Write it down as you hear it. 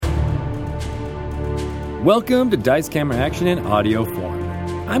Welcome to DiceCameraAction in audio form.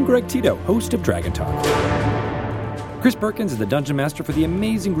 I'm Greg Tito, host of Dragon Talk. Chris Perkins is the dungeon master for the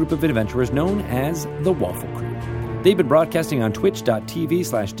amazing group of adventurers known as the Waffle Crew. They've been broadcasting on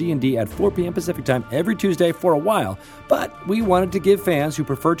twitch.tv/D&D at 4 p.m. Pacific time every Tuesday for a while, but we wanted to give fans who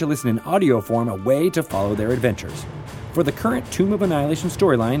prefer to listen in audio form a way to follow their adventures. For the current Tomb of Annihilation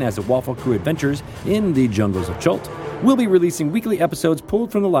storyline as the Waffle Crew adventures in the jungles of Chult, we'll be releasing weekly episodes pulled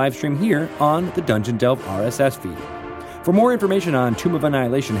from the live stream here on the Dungeon Delve RSS feed. For more information on Tomb of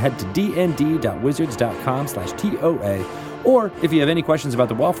Annihilation, head to dnd.wizards.com/TOA, or if you have any questions about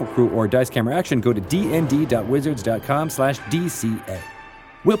the Waffle Crew or DiceCameraAction, go to dnd.wizards.com/DCA.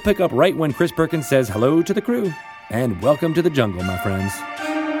 We'll pick up right when Chris Perkins says hello to the crew, and welcome to the jungle, my friends.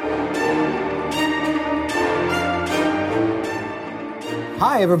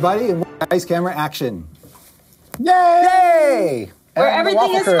 Hi, everybody, and welcome to DiceCameraAction. Yay! Yay! Where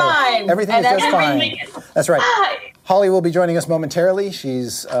everything is fine. Everything is just fine. That's right. Hi. Holly will be joining us momentarily.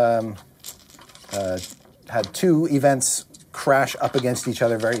 She's had two events crash up against each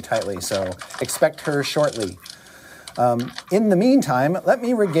other very tightly, so expect her shortly. In the meantime, let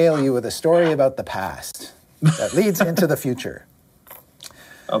me regale you with a story about the past that leads into the future.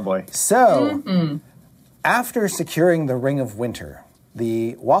 Oh, boy. So, after securing the Ring of Winter,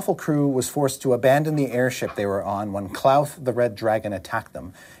 the Waffle Crew was forced to abandon the airship they were on when Klauth the Red Dragon attacked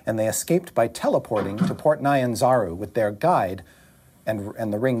them, and they escaped by teleporting to Port Nyanzaru with their guide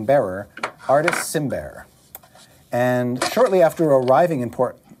and the ring bearer, Artis Simbear. And shortly after arriving in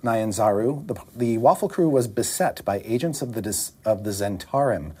Port Nyanzaru, the Waffle Crew was beset by agents of the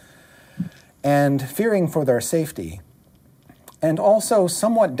Zentarim, and fearing for their safety, and also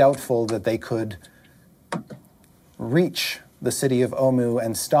somewhat doubtful that they could reach the city of Omu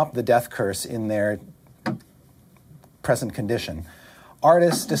and stop the death curse in their present condition,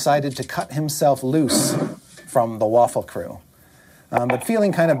 Artis decided to cut himself loose from the Waffle Crew. But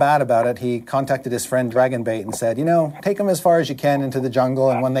feeling kind of bad about it, he contacted his friend Dragonbait and said, take them as far as you can into the jungle,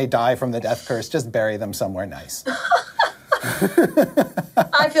 and when they die from the death curse, just bury them somewhere nice.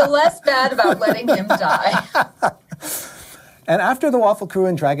 I feel less bad about letting him die. And after the Waffle Crew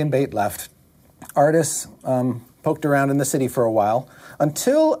and Dragonbait left, Artis poked around in the city for a while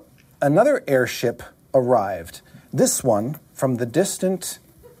until another airship arrived. This one from the distant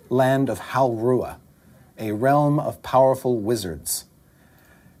land of Halrua, a realm of powerful wizards.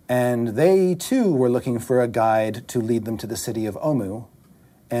 And they, too, were looking for a guide to lead them to the city of Omu,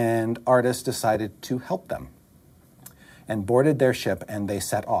 and Artis decided to help them and boarded their ship, and they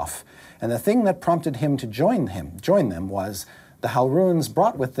set off. And the thing that prompted him to join them was the Halruans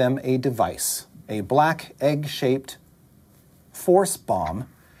brought with them a device, a black egg-shaped force bomb,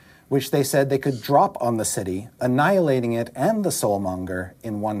 which they said they could drop on the city, annihilating it and the Soulmonger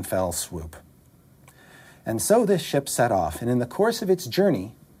in one fell swoop. And so this ship set off, and in the course of its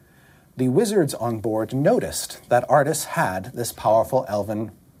journey, the wizards on board noticed that Artis had this powerful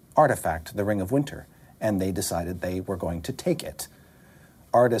elven artifact, the Ring of Winter, and they decided they were going to take it.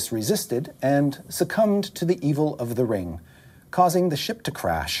 Artis resisted and succumbed to the evil of the ring, causing the ship to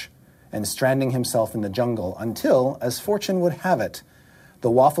crash and stranding himself in the jungle until, as fortune would have it, the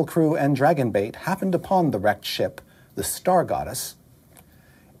Waffle Crew and Dragonbait happened upon the wrecked ship, the Star Goddess,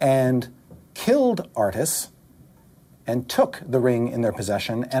 and killed Artis and took the ring in their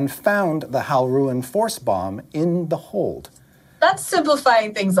possession and found the Halruan force bomb in the hold. That's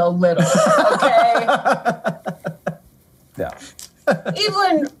simplifying things a little, okay? Yeah.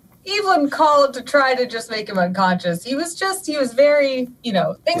 Evelyn called to try to just make him unconscious. He was very,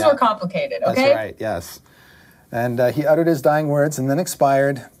 things were complicated, okay? That's right, yes. And he uttered his dying words and then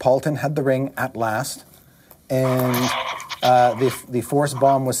expired. Paulton had the ring at last, and the force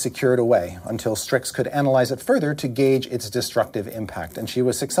bomb was secured away until Strix could analyze it further to gauge its destructive impact. And she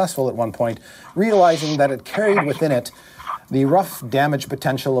was successful at one point, realizing that it carried within it the rough damage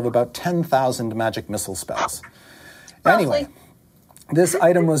potential of about 10,000 magic missile spells. Anyway, this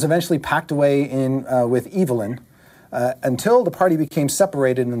item was eventually packed away with Evelyn until the party became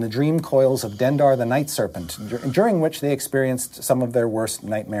separated in the dream coils of Dendar the Night Serpent, during which they experienced some of their worst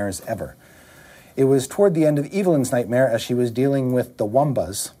nightmares ever. It was toward the end of Evelyn's nightmare, as she was dealing with the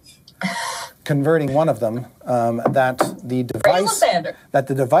Wumbas, converting one of them, that the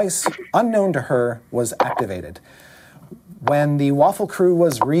device, unknown to her, was activated. When the Waffle Crew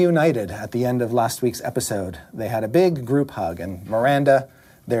was reunited at the end of last week's episode, they had a big group hug, and Miranda,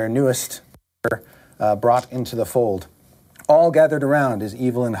 their newest brought into the fold, all gathered around as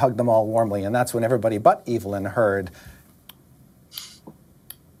Evelyn hugged them all warmly, and that's when everybody but Evelyn heard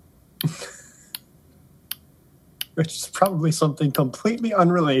which is probably something completely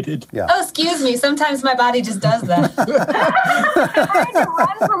unrelated. Yeah. Oh, excuse me. Sometimes my body just does that. I had to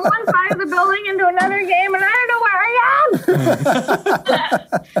run from one side of the building into another game, and I don't know where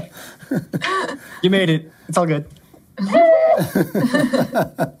I am. You made it. It's all good.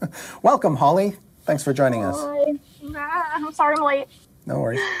 Welcome, Holly. Thanks for joining us. I'm sorry I'm late. No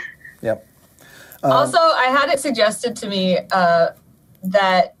worries. Yep. Also, I had it suggested to me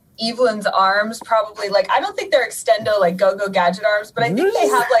that Evelyn's arms probably, like, I don't think they're extendo, like, go-go gadget arms, but I think they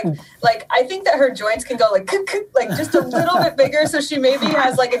have, like I think that her joints can go, like just a little bit bigger, so she maybe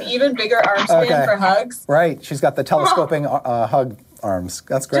has, like, an even bigger arm span for hugs. Right. She's got the telescoping hug arms.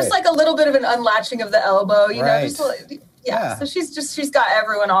 That's great. Just, like, a little bit of an unlatching of the elbow, you know? Just, Yeah. So she's got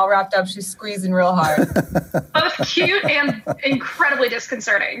everyone all wrapped up. She's squeezing real hard. Both cute and incredibly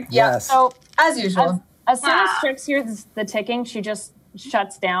disconcerting. Yes. So As usual. as soon as Strix hears the ticking, she just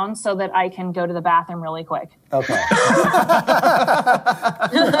shuts down so that I can go to the bathroom really quick. Okay.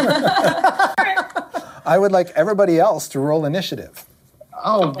 I would like everybody else to roll initiative.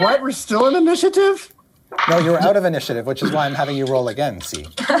 Oh, what? We're still in initiative? No, you're out of initiative, which is why I'm having you roll again, see?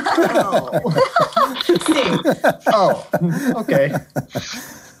 Oh, okay.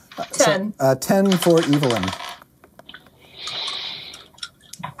 10. 10 for Evelyn.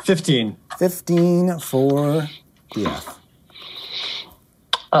 15. 15 for DF.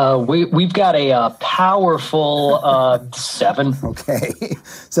 We've got a powerful 7. Okay.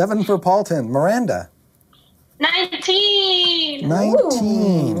 7 for Paulton. Miranda. 19.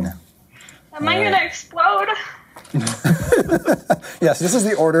 19. Am I going to explode? Yes, this is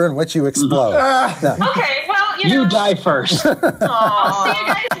the order in which you explode. No. Okay, well, You die first. I'll see you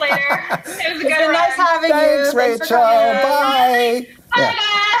guys later. It was a good It's been run. nice having Thanks, you. Rachel. For coming. Bye. Bye, Yeah.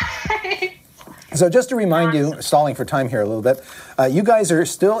 guys. So just to remind you, stalling for time here a little bit, you guys are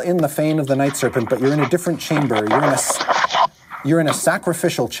still in the Fane of the Night Serpent, but you're in a different chamber. You're in a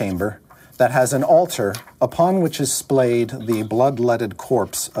sacrificial chamber that has an altar upon which is splayed the blood-leaded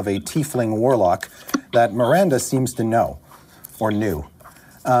corpse of a tiefling warlock that Miranda seems to know, or knew.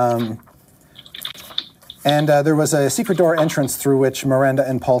 And there was a secret door entrance through which Miranda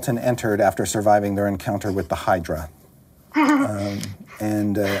and Paulton entered after surviving their encounter with the Hydra.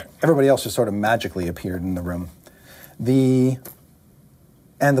 And everybody else just sort of magically appeared in the room. The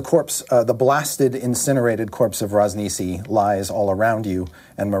corpse, the blasted, incinerated corpse of Rosnisi lies all around you,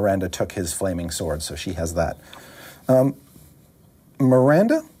 and Miranda took his flaming sword, so she has that.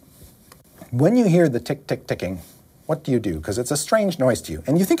 Miranda, when you hear the tick-tick-ticking, what do you do? Because it's a strange noise to you.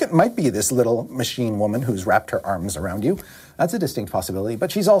 And you think it might be this little machine woman who's wrapped her arms around you. That's a distinct possibility.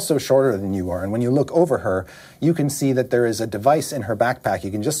 But she's also shorter than you are. And when you look over her, you can see that there is a device in her backpack.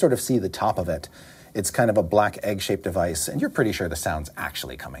 You can just sort of see the top of it. It's kind of a black egg-shaped device. And you're pretty sure the sound's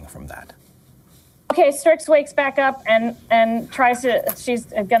actually coming from that. Okay, Strix wakes back up and tries to. She's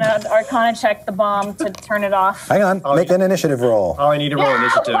gonna Arcana check the bomb to turn it off. Hang on. Make an initiative roll. Oh, I need to roll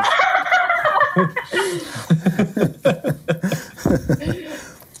initiative.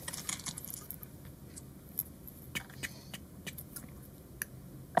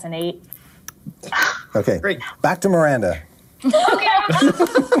 That's an 8. Okay. Great. Back to Miranda.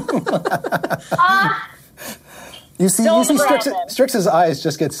 You see Strix's eyes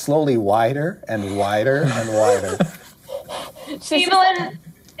just get slowly wider and wider and wider. Evelyn,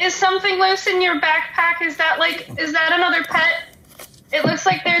 is something loose in your backpack? Is that another pet? It looks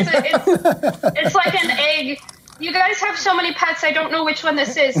like it's like an egg. You guys have so many pets, I don't know which one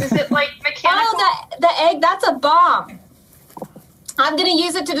this is. Is it like mechanical? Oh, the egg, that's a bomb. I'm going to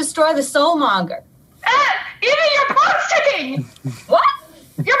use it to destroy the soulmonger. Even your bomb's ticking! What?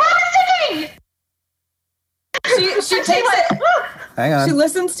 Your bomb's ticking! She takes it. Hang on. She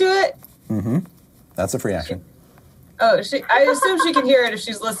listens to it. Mm-hmm. That's a free action. I assume she can hear it if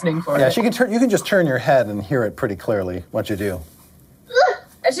she's listening for it. Yeah, she can turn. You can just turn your head and hear it pretty clearly. What you do?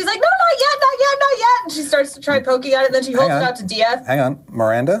 And she's like, no, not yet. And she starts to try poking at it, and then she holds it out to DF. Hang on.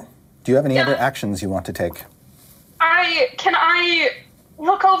 Miranda, do you have any other actions you want to take? Can I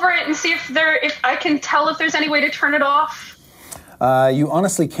look over it and see if I can tell if there's any way to turn it off? You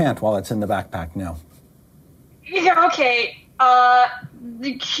honestly can't while it's in the backpack, no. Yeah, okay.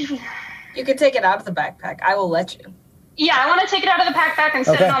 You can take it out of the backpack. I will let you. Yeah, I want to take it out of the backpack and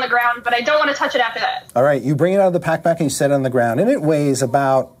set it on the ground, but I don't want to touch it after that. All right, you bring it out of the backpack and you set it on the ground, and it weighs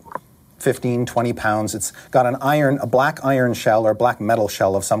about 15, 20 pounds. It's got a black iron shell or black metal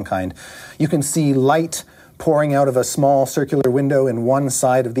shell of some kind. You can see light pouring out of a small circular window in one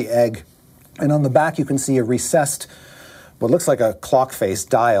side of the egg, and on the back you can see a recessed, what looks like a clock face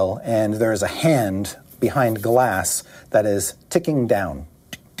dial, and there is a hand behind glass that is ticking down.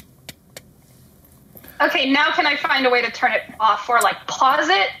 Okay, now can I find a way to turn it off or like pause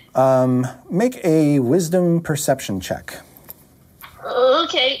it? Make a wisdom perception check.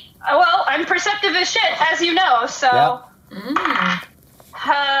 Okay. Well, I'm perceptive as shit, as you know, so... Yep.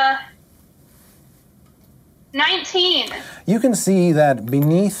 19. You can see that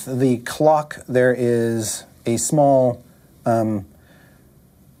beneath the clock there is a small button,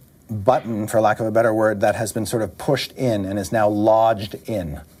 for lack of a better word, that has been sort of pushed in and is now lodged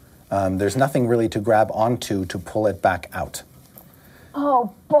in. There's nothing really to grab onto to pull it back out.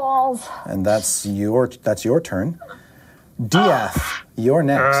 Oh, balls. And that's your turn. Diath, you're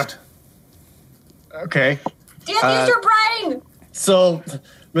next. Okay. Diath, use your brain! So,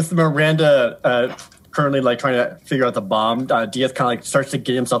 with Miranda currently like trying to figure out the bomb, Diaz kind of like starts to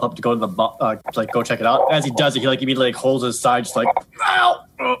get himself up to go to the go check it out. As he does it, he like immediately like holds his side, just like ow,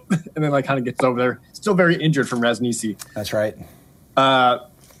 and then like kind of gets over there. Still very injured from Rasnisi. That's right.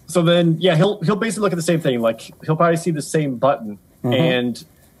 So then, yeah, he'll basically look at the same thing. Like he'll probably see the same button, and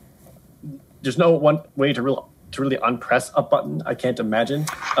there's no one way to really unpress a button. I can't imagine.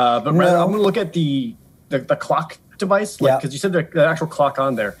 But rather, I'm going to look at the clock device, because you said the actual clock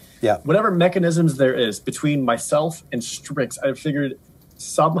on there. Yeah. Whatever mechanisms there is between myself and Strix, I figured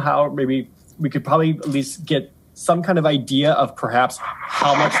somehow maybe we could probably at least get some kind of idea of perhaps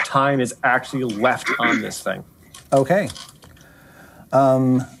how much time is actually left on this thing. Okay.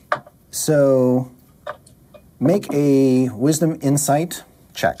 So make a wisdom insight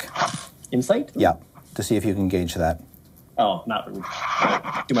check. Insight? Yeah, to see if you can gauge that. Oh, not really.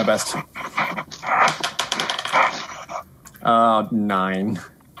 Do my best. 9.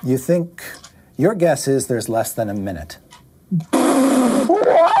 You think, your guess is there's less than a minute.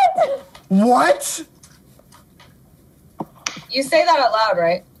 What? You say that out loud,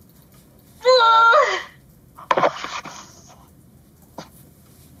 right?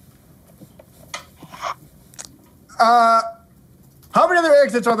 How many other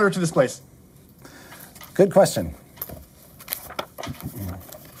exits are there to this place? Good question.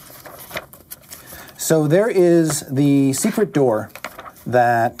 So there is the secret door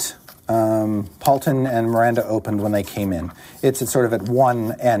that Paulton and Miranda opened when they came in. It's sort of at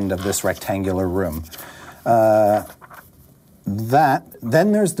one end of this rectangular room. Then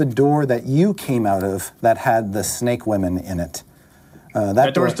there's the door that you came out of that had the snake women in it.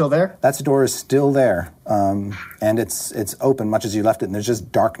 That door is still there? That door is still there, and it's open much as you left it, and there's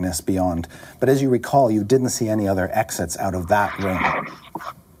just darkness beyond. But as you recall, you didn't see any other exits out of that room.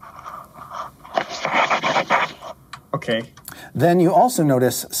 Okay. Then you also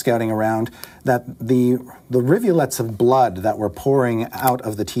notice, scouting around, that the rivulets of blood that were pouring out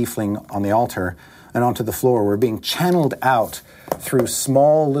of the tiefling on the altar and onto the floor were being channeled out through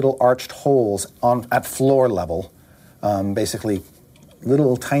small little arched holes at floor level, basically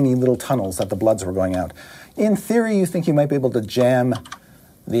tiny little tunnels that the bloods were going out. In theory, you think you might be able to jam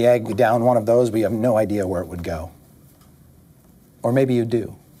the egg down one of those, but you have no idea where it would go. Or maybe you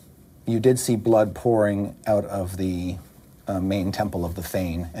do. You did see blood pouring out of the main temple of the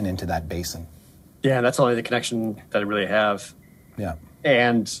Fane and into that basin. Yeah, that's only the connection that I really have. Yeah.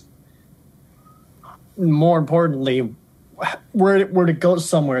 And more importantly, were to go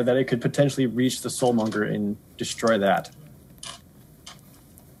somewhere that it could potentially reach the Soulmonger and destroy that.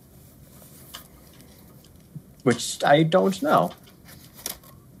 Which I don't know.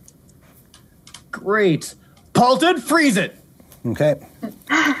 Great. Paulton, freeze it! Okay.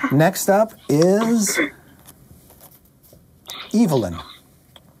 Next up is Evelyn.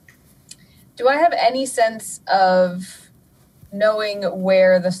 Do I have any sense of knowing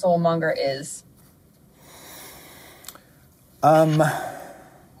where the Soulmonger is? Let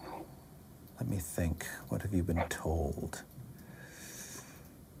me think. What have you been told?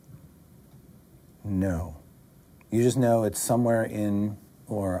 No. You just know it's somewhere in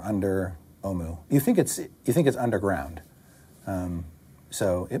or under Omu. You think it's underground.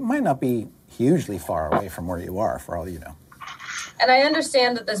 So it might not be hugely far away from where you are, for all you know. And I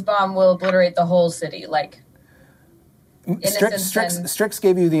understand that this bomb will obliterate the whole city, like... Strix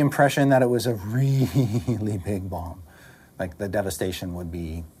gave you the impression that it was a really big bomb. Like, the devastation would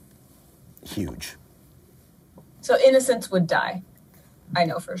be huge. So innocents would die. I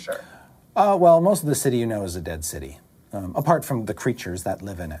know for sure. Well, most of the city you know is a dead city, apart from the creatures that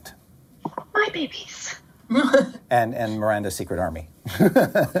live in it. My babies. And Miranda's secret army.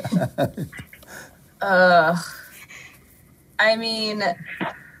 I mean...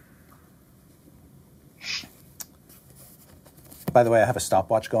 By the way, I have a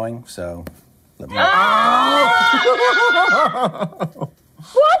stopwatch going, so let me... What the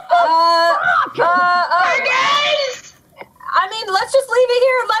fuck? Guys! I mean, let's just leave it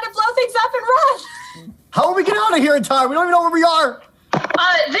here and let it blow things up and run. How will we get out of here in time? We don't even know where we are.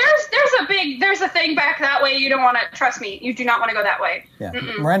 There's a thing back that way. You don't want to, trust me, you do not want to go that way. Yeah.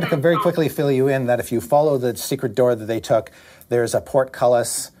 Miranda can very quickly fill you in that if you follow the secret door that they took, there's a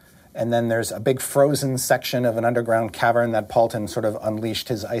portcullis, and then there's a big frozen section of an underground cavern that Paulton sort of unleashed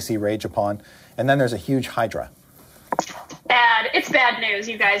his icy rage upon, and then there's a huge hydra. Bad. It's bad news,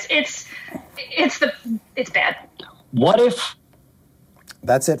 you guys. It's bad. What if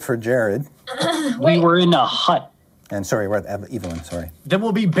That's it for Jared. we were in a hut? And sorry, we're at Evelyn, sorry. Then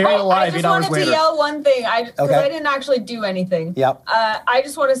we'll be buried alive 8 hours I just wanted later. to yell one thing. Because Okay. I didn't actually do anything. Yep. I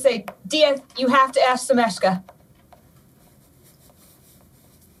just want to say, Dia, you have to ask Semeshka.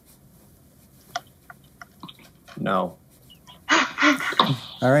 No.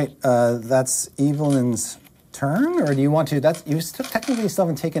 All right, that's Evelyn's turn, or do you want to? Technically still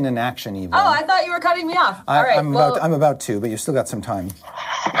haven't taken an action, Evelyn. Oh, I thought you were cutting me off. All right, I'm about to, but you've still got some time.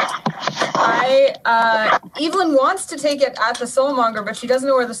 Evelyn wants to take it at the soulmonger, but she doesn't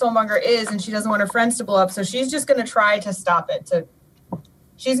know where the soulmonger is, and she doesn't want her friends to blow up, so she's just going to try to stop it.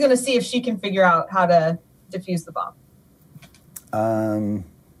 She's going to see if she can figure out how to defuse the bomb.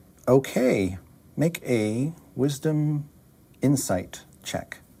 Okay. Make a wisdom insight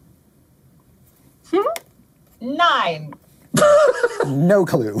check. 9. No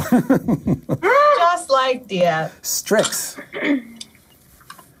clue. Just like Dia. Strix.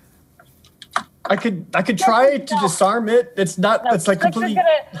 I could try to disarm it. It's not. It's like Strix completely. is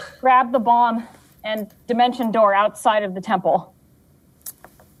gonna grab the bomb and dimension door outside of the temple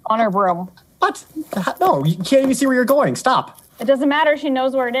on her broom. What? No, you can't even see where you're going. Stop. It doesn't matter. She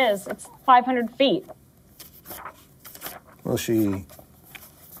knows where it is. It's 500 feet. Will she...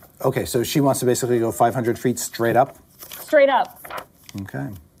 Okay, so she wants to basically go 500 feet straight up? Straight up. Okay.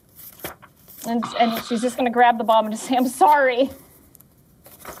 And she's just going to grab the bomb and just say, I'm sorry.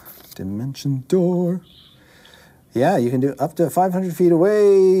 Dimension door. Yeah, you can do up to 500 feet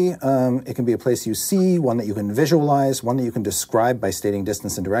away. It can be a place you see, one that you can visualize, one that you can describe by stating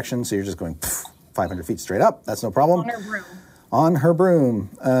distance and direction. So you're just going 500 feet straight up. That's no problem. On her broom. On her broom.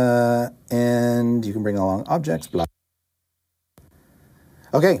 And you can bring along objects. Blah.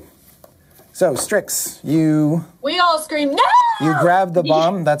 Okay. So, Strix, We all scream, no! you grab the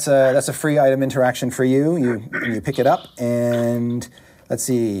bomb. That's a free item interaction for you. You pick it up, and let's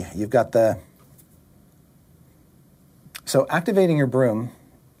see. You've got the... So activating your broom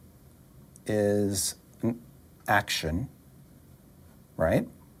is an action, right?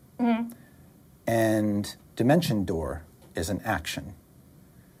 Mm-hmm. And dimension door is an action.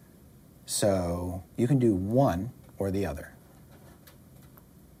 So you can do one or the other.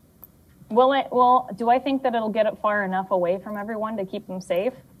 Do I think that it'll get it far enough away from everyone to keep them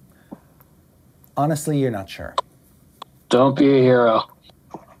safe? Honestly, you're not sure. Don't be a hero.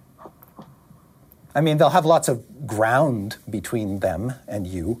 I mean, they'll have lots of ground between them and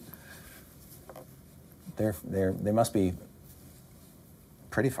you. They must be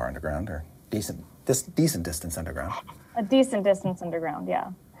pretty far underground, or decent distance underground. A decent distance underground,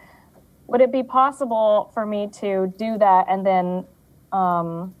 yeah. Would it be possible for me to do that and then,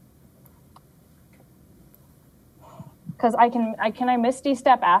 because can I Misty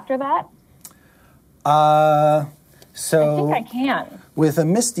Step after that? So I think I can. With a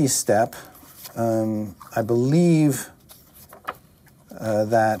Misty Step, I believe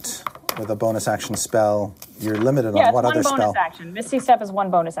that with a bonus action spell, you're limited on what other spell. Yeah, it's one bonus action. Misty Step is one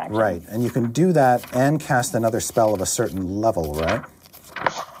bonus action. Right, and you can do that and cast another spell of a certain level, right?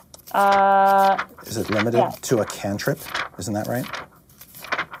 Is it limited to a cantrip? Isn't that right?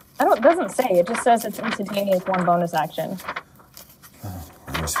 It doesn't say. It just says it's instantaneous one bonus action. Oh,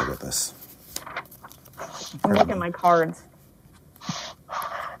 I always forget this. I'm looking at my cards.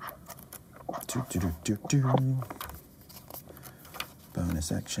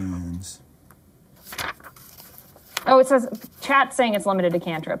 Bonus actions. Oh, it says chat saying it's limited to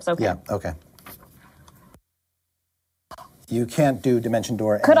cantrips. Okay. Yeah. Okay. You can't do dimension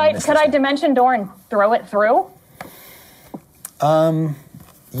door. Could I dimension door and throw it through?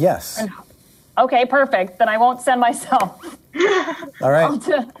 Yes. Okay, perfect. Then I won't send myself. All right.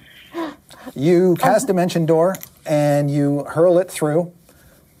 You cast dimension door and you hurl it through.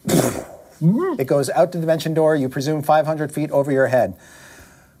 It goes out the dimension door. You presume 500 feet over your head.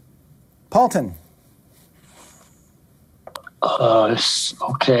 Paulton.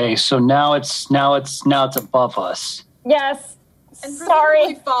 Okay, so now it's above us. Yes. And Sorry.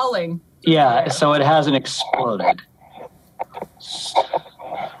 presumably falling. Yeah, so it hasn't exploded.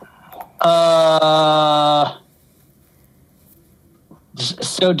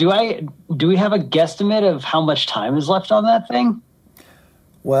 So do we have a guesstimate of how much time is left on that thing?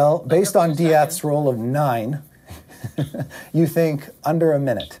 Well, based on Diath's roll of 9, you think under a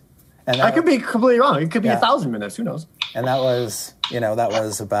minute. And I could be completely wrong. It could be 1,000 minutes. Who knows? And that was, that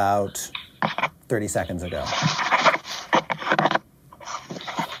was about 30 seconds ago.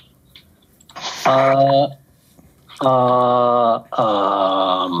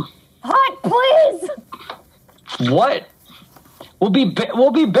 Hot, please! What? We'll be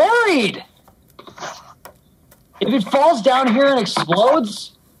buried. If it falls down here and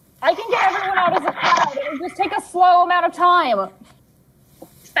explodes, I can get everyone out as a crowd. It'll just take a slow amount of time.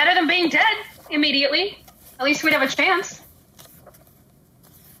 It's better than being dead immediately. At least we'd have a chance.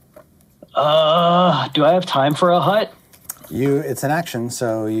 do I have time for a hut? It's an action,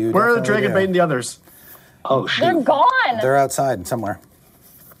 so you. Where are the definitely dragon bait do. and the others? Oh, shoot. They're gone. They're outside somewhere.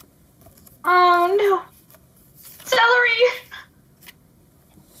 Oh no. Celery!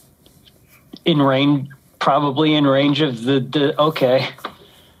 In range, probably in range of the okay.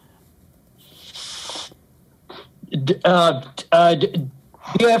 You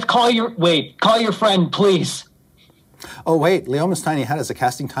have call your friend, please. Oh wait, Leoma's Tiny Hat has a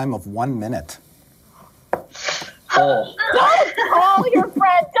casting time of 1 minute. Oh. Don't call your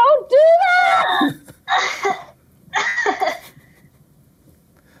friend. Don't do that.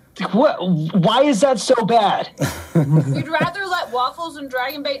 What? Why is that so bad? You'd rather let Waffles and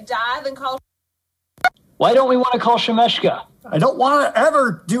Dragonbait die than call. Why don't we want to call Shemeshka? I don't want to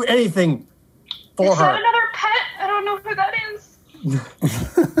ever do anything for Is her. that another pet? I don't know who that is.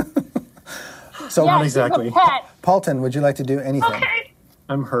 So Yeah, Not exactly. she's a pet. Paulton, would you like to do anything? Okay.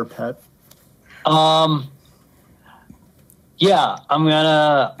 I'm her pet. Yeah, I'm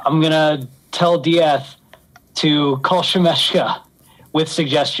gonna tell Dieth to call Shemeshka with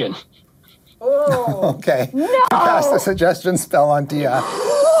suggestion. Oh. Okay. No. You cast a suggestion spell on Dia.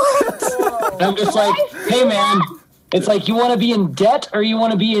 And I'm just like, hey man, it's like you want to be in debt or you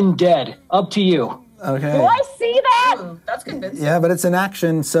want to be in dead. Up to you. Okay. Do I see that? Ooh, that's convincing. Yeah, but it's an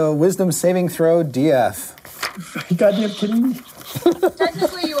action, so wisdom saving throw, Dieth. You goddamn kidding me?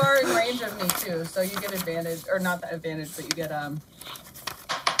 Technically, you are in range of me too, so you get advantage, or not that advantage, but you get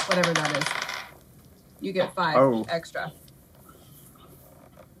whatever that is. You get 5 extra.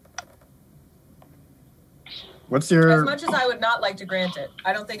 What's As your? much as I would not like to grant it,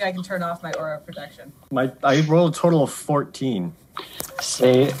 I don't think I can turn off my aura of protection. I rolled a total of 14.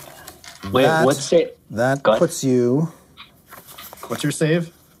 Say, wait, what's say? That Go ahead. puts you, What's your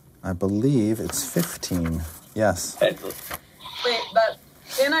save? I believe it's 15. Yes. Wait, but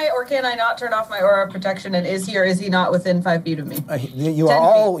can I or can I not turn off my aura of protection? And is he or is he not within 5 feet of me? You are 10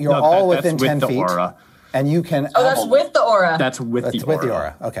 all feet. you're No, all that's within with 10 the feet. aura. And you can Oh, that's with the aura. That's with That's the with aura. the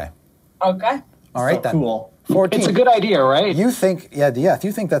aura. Okay. Okay. All right So then. cool. 14. It's a good idea, right? You think Dieth,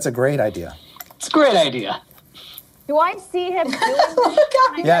 you think that's a great idea. It's a great idea. Do I see him doing this?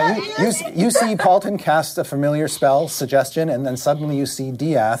 Yeah, you see Paulton cast a familiar spell, suggestion, and then suddenly you see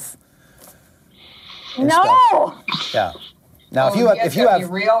Dieth. No! Yeah. Now, if you be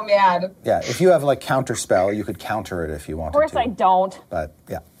real mad. if you have like counter spell, you could counter it if you wanted to. Of course I don't. But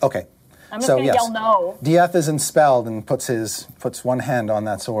yeah, okay. I'm just going to yell no. Dieth is enspelled and puts one hand on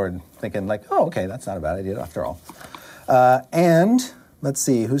that sword, thinking like, oh, okay, that's not a bad idea after all. And let's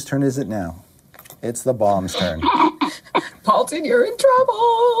see, whose turn is it now? It's the bomb's turn. Paulton, you're in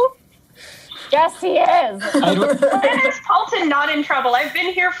trouble. Yes, he is. When is Paulton not in trouble? I've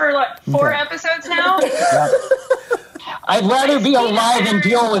been here for like 4 episodes now. Yeah. I'd rather be alive and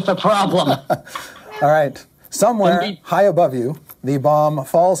deal with the problem. All right. Somewhere high above you, the bomb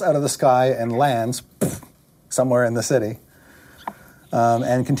falls out of the sky and lands somewhere in the city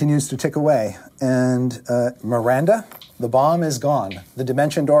and continues to tick away. And Miranda, the bomb is gone. The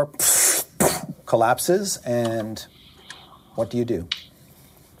dimension door collapses, and what do you do?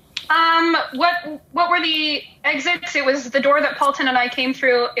 What were the exits? It was the door that Paulton and I came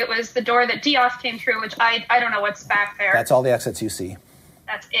through. It was the door that Diath came through, which I don't know what's back there. That's all the exits you see.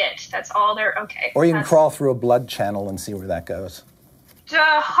 That's it. That's all there. Okay. Or you can crawl through a blood channel and see where that goes.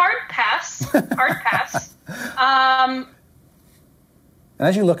 Hard pass. Hard pass. And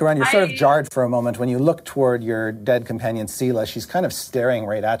as you look around, you're sort of jarred for a moment. When you look toward your dead companion, Sela, she's kind of staring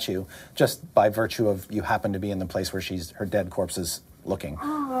right at you, just by virtue of you happen to be in the place where her dead corpse is looking.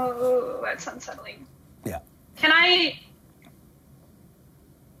 Oh, that's unsettling. Yeah. Can I...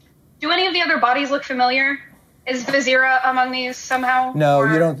 Do any of the other bodies look familiar? Is Vizira among these somehow? No,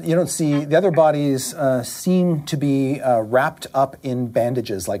 Or- you don't see. The other bodies seem to be wrapped up in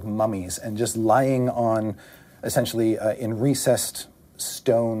bandages like mummies and just lying on, essentially, in recessed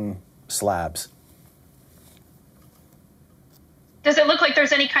stone slabs. Does it look like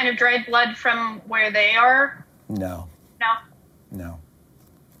there's any kind of dried blood from where they are? No. No. No.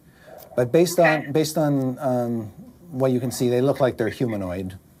 But based on what you can see, they look like they're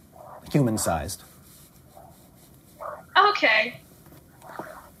humanoid, human-sized. Okay.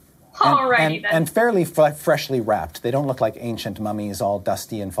 Alrighty then. And fairly freshly wrapped. They don't look like ancient mummies, all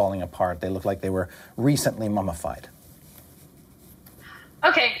dusty and falling apart. They look like they were recently mummified.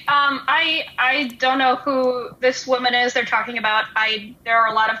 Okay, I don't know who this woman is they're talking about. There are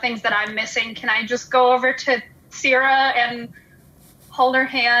a lot of things that I'm missing. Can I just go over to Sierra and hold her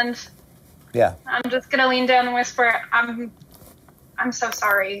hand? Yeah. I'm just gonna lean down and whisper, I'm so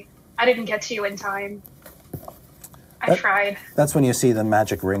sorry. I didn't get to you in time. I tried. That's when you see the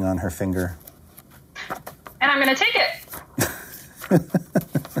magic ring on her finger. And I'm gonna take it.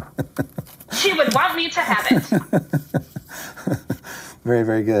 She would want me to have it. Very,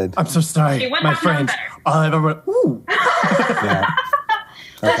 very good. I'm so sorry, She would my have known friend. better. I'll have a ooh. Yeah.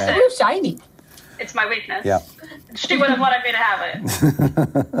 Okay. Ooh, shiny. It's my weakness. Yeah. She would have wanted me to have it.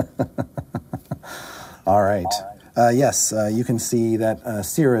 All right. Yes, you can see that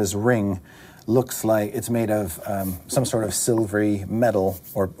Sierra's ring looks like it's made of some sort of silvery metal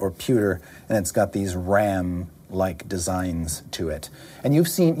or pewter, and it's got these ram-like designs to it. And you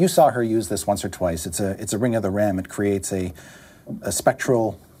saw her use this once or twice. It's a ring of the ram. It creates a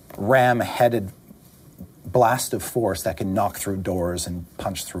spectral ram-headed blast of force that can knock through doors and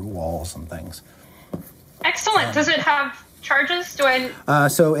punch through walls and things. Excellent. Does it have charges? Do I...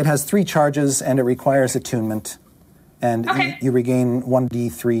 So it has 3 charges, and it requires attunement. And Okay. you regain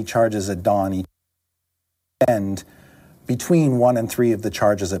 1d3 charges at dawn each. And between 1 and 3 of the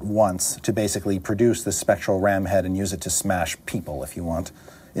charges at once to basically produce the spectral ram head and use it to smash people if you want,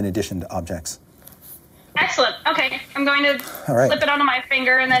 in addition to objects. Excellent. Okay. I'm going to All right. slip it onto my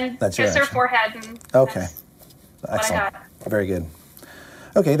finger and then That's your kiss her action. forehead. And Okay. I Excellent. got. Very good.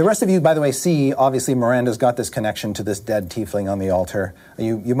 Okay, the rest of you, by the way, see, obviously Miranda's got this connection to this dead tiefling on the altar.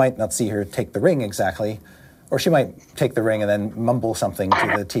 You might not see her take the ring exactly, or she might take the ring and then mumble something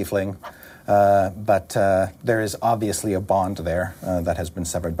to the tiefling. But there is obviously a bond there that has been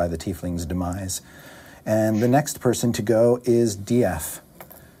severed by the tiefling's demise. And the next person to go is DF.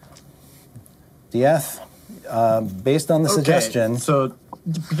 DF, based on the suggestion... So,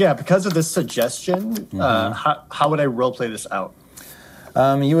 yeah, because of this suggestion, how would I roleplay this out?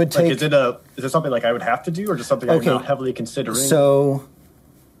 You would take... Is it something like I would have to do, or just something I'm not heavily considering? So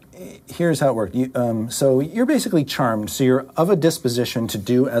here's how it worked. So you're basically charmed. So you're of a disposition to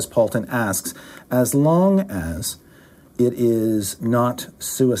do as Paulton asks, as long as it is not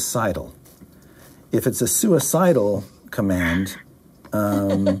suicidal. If it's a suicidal command...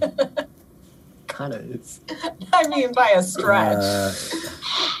 kind of. I mean, by a stretch.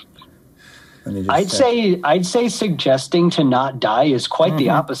 Let me just I'd say suggesting to not die is quite the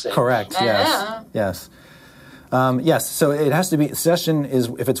opposite. Correct. Yes. Yes. Yes. So it has to be. Suggestion is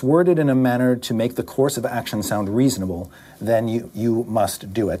if it's worded in a manner to make the course of action sound reasonable, then you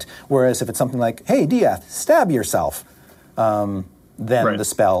must do it. Whereas if it's something like, "Hey, Diath, stab yourself," then the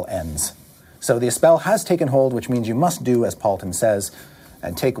spell ends. So the spell has taken hold, which means you must do as Paulton says,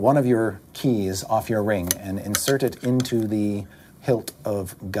 and take one of your keys off your ring and insert it into the hilt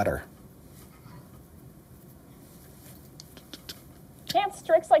of gutter. Can't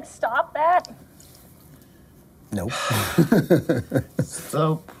Strix stop that? Nope.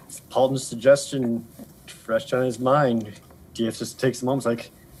 So, Paulton's suggestion, fresh on his mind, DF just takes a moment, like,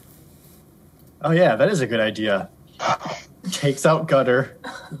 oh yeah, that is a good idea. Takes out gutter,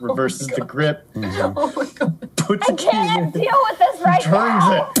 reverses the grip, Oh my god. puts I a key in can't it, deal with this right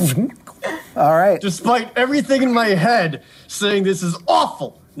now. turns it. All right. Despite everything in my head saying this is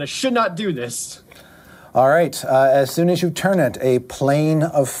awful and I should not do this. All right. As soon as you turn it, a plane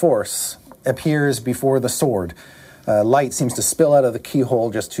of force appears before the sword. Light seems to spill out of the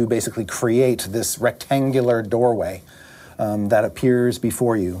keyhole just to basically create this rectangular doorway that appears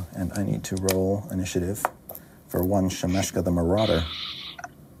before you. And I need to roll initiative for one Shemeshka the Marauder.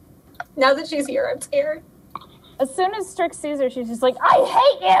 Now that she's here, I'm scared. As soon as Strix sees her, she's just like, I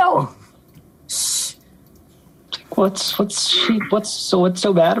hate you! What's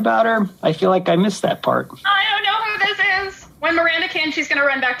so bad about her? I feel like I missed that part. I don't know who this is. When Miranda can, she's going to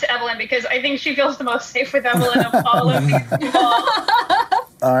run back to Evelyn because I think she feels the most safe with Evelyn of all of these people.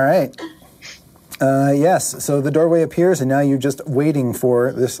 All right. Yes, so the doorway appears, and now you're just waiting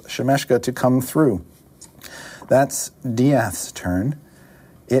for this Shemeshka to come through. That's Diath's turn.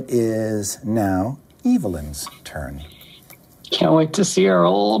 It is now Evelyn's turn. Can't wait to see our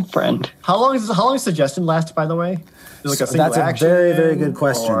old friend. How long is suggestion last, by the way? Is it like a single That's a action, very, very good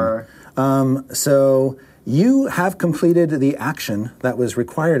question. or- So you have completed the action that was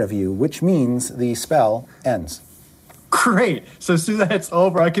required of you, which means the spell ends. Great. So as soon as that's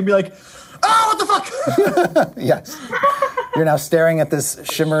over, I can be like, oh, what the fuck? Yes. You're now staring at this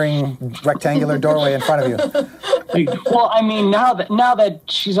shimmering rectangular doorway in front of you. Well, I mean, now that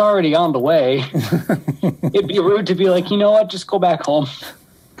she's already on the way, it'd be rude to be like, you know what, just go back home.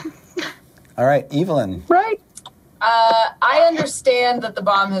 All right, Evelyn. Right. I understand that the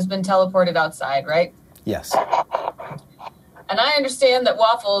bomb has been teleported outside, right? Yes. And I understand that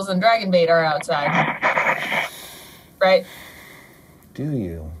Waffles and Dragonbait are outside. Right? Do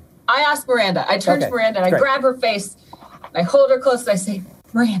you? I ask Miranda. I turn to Miranda and I grab her face. And I hold her close and I say,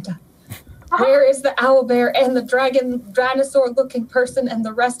 Miranda, where is the owlbear and the dinosaur-looking person and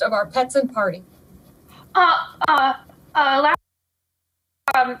the rest of our pets and party?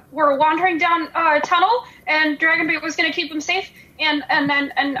 We're wandering down a tunnel, and Dragonbait was going to keep them safe, and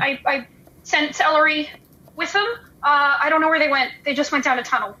I sent Celery with them. I don't know where they went. They just went down a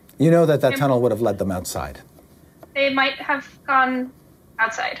tunnel. You know that tunnel would have led them outside. They might have gone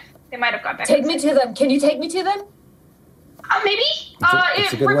outside. They might have gone back. Take me to them. Can you take me to them? Maybe.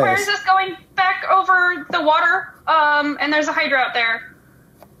 It's a it good requires ways. us going back over the water, and there's a Hydra out there.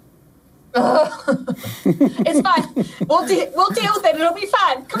 It's fine. We'll deal with it. It'll be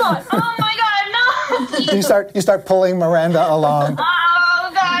fine. Come on. Oh my God, no! You start pulling Miranda along.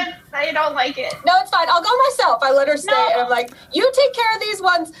 Oh God, I don't like it. No, it's fine. I'll go myself. I let her stay, and I'm like, you take care of these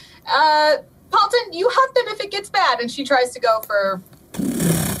ones. Paulton, you hunt them if it gets bad. And she tries to go for,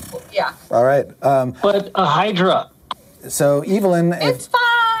 yeah. All right. But a Hydra. So Evelyn. It's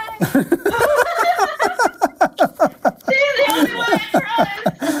fine. She's the only one I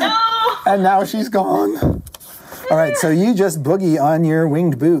trust. No. And now she's gone. All right, so you just boogie on your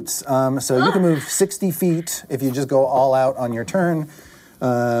winged boots. So you can move 60 feet if you just go all out on your turn,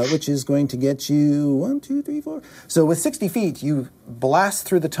 which is going to get you 1, 2, 3, 4. So with 60 feet, you blast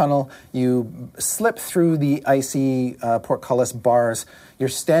through the tunnel. You slip through the icy portcullis bars. You're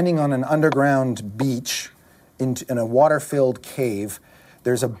standing on an underground beach in a water-filled cave.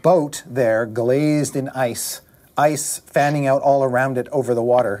 There's a boat there glazed in ice fanning out all around it over the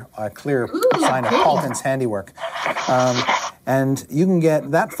water, a clear sign of Paulton's handiwork. And you can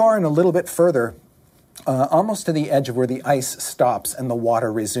get that far and a little bit further, almost to the edge of where the ice stops and the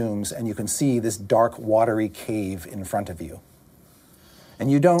water resumes, and you can see this dark, watery cave in front of you.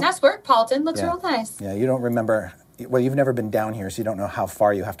 And you don't... Nice work, Paulton. Looks real nice. Yeah, you don't remember... Well, you've never been down here, so you don't know how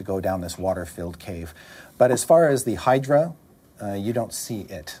far you have to go down this water-filled cave. But as far as the Hydra, you don't see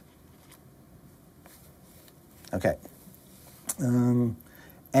it. Okay.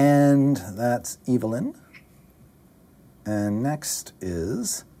 And that's Evelyn. And next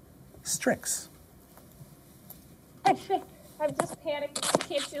is Strix. I'm just panicking. She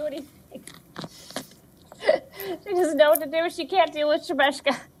can't do anything. She doesn't know what to do. She can't deal with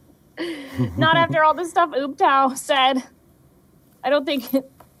Shemeshka. Not after all the stuff Ooptao said. I don't think it...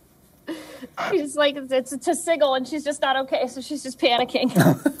 She's like, it's a sigil, and she's just not okay, so she's just panicking.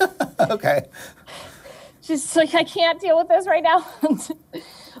 Okay. She's like, I can't deal with this right now.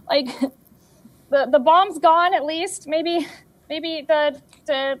 Like, the bomb's gone at least. Maybe the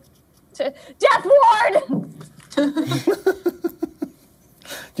Death Ward.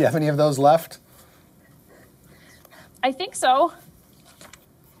 Do you have any of those left? I think so.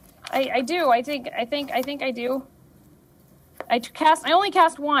 I do. I think I do. I only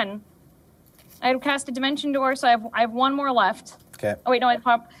cast one. I cast a dimension door, so I have one more left. Okay. Oh wait, no,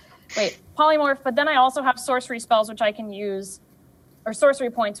 polymorph. But then I also have sorcery spells, which I can use, or sorcery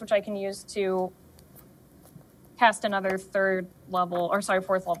points, which I can use to cast another fourth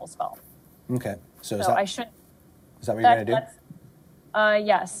level spell. Okay. So Is that what you're going to do?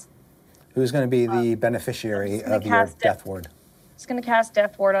 Yes. Who's going to be the beneficiary of your Death Ward? Just going to cast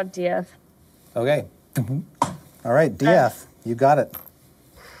Death Ward on Dieth. Okay. All right, Dieth, you got it.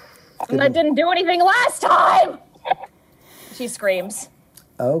 I didn't do anything last time! She screams.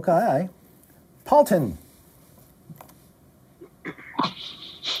 Okay. Paulton.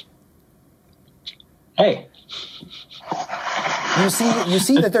 Hey. You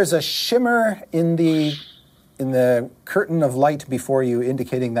see that there's a shimmer in the curtain of light before you,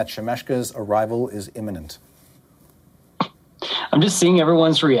 indicating that Shemeshka's arrival is imminent. I'm just seeing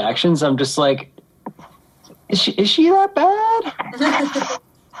everyone's reactions. I'm just like, is she that bad?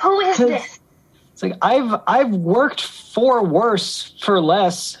 Who is this? It's like I've worked for worse for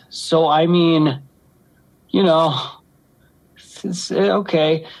less. So I mean, you know, it's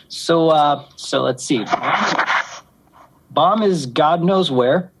okay. So let's see. Bomb is God knows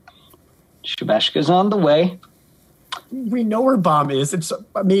where. Shemeshka's on the way. We know where Bomb is. It's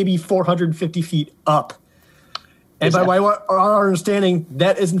maybe 450 feet up. And by our understanding,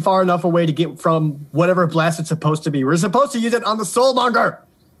 that isn't far enough away to get from whatever blast it's supposed to be. We're supposed to use it on the Soulmonger.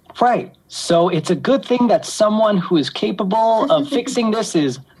 Right. So it's a good thing that someone who is capable of fixing this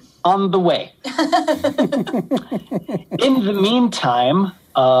is on the way. In the meantime,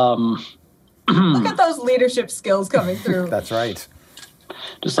 look at those leadership skills coming through. That's right.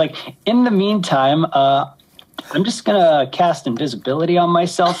 Just like in the meantime, I'm just gonna cast invisibility on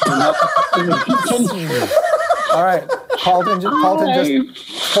myself. All right, Paulton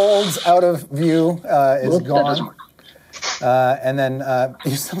just folds out of view, is gone. And then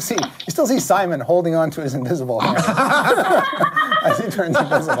you still see Simon holding on to his invisible hand as he turns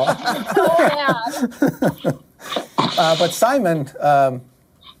invisible. But Simon,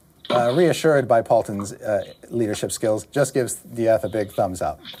 reassured by Paulton's leadership skills, just gives Dieth a big thumbs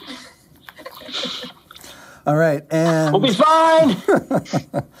up. All right, and we'll be fine.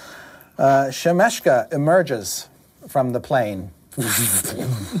 Shemeshka emerges from the plane. I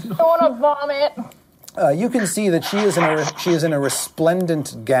want to vomit. You can see that she is in a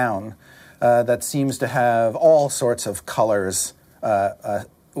resplendent gown that seems to have all sorts of colors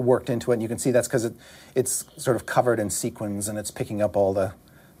worked into it. And you can see that's because it's sort of covered in sequins and it's picking up all the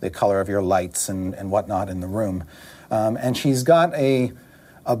color of your lights and whatnot in the room. And she's got a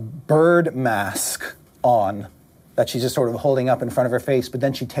bird mask on that she's just sort of holding up in front of her face, but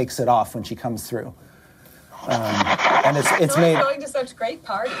then she takes it off when she comes through. And it's made going to such great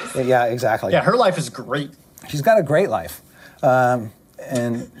parties. Yeah, exactly. Yeah, her life is great. She's got a great life, and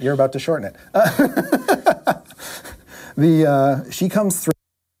you're about to shorten it. She comes through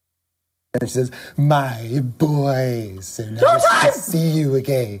and she says, "My boy, so nice to see you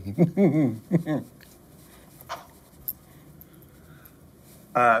again."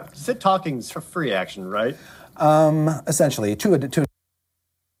 Sit talking's for free action, right? Essentially, two.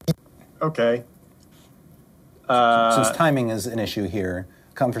 Okay. Since timing is an issue here,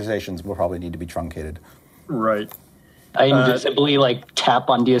 conversations will probably need to be truncated. Right. I invisibly tap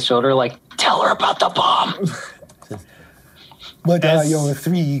on Dia's shoulder, tell her about the bomb. What are your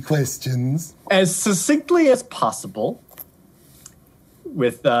 3 questions? As succinctly as possible,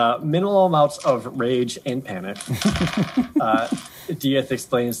 with minimal amounts of rage and panic, Dieth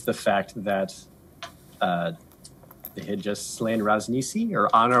explains the fact that they had just slain Raznisi,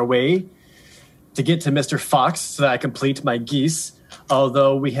 or on our way to get to Mr. Fox so that I complete my geese,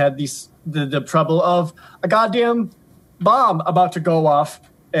 although we had the trouble of a goddamn bomb about to go off,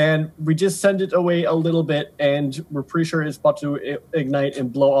 and we just sent it away a little bit, and we're pretty sure it's about to ignite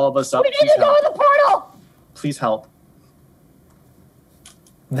and blow all of us up. We need to go in the portal! Please help.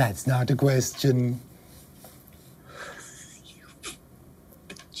 That's not a question.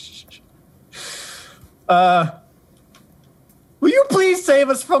 Will you please save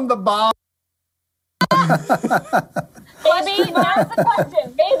us from the bomb? Baby, that's the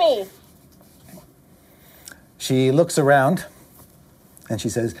question. Baby. She looks around and she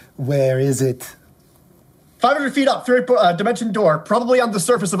says, "Where is it?" 500 feet up, third dimension door, probably on the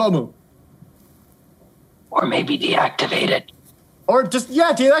surface of Omu. Or maybe deactivate it. Or just,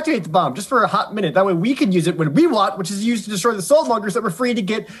 deactivate the bomb, just for a hot minute. That way we can use it when we want, which is used to destroy the soulmongers that we're free to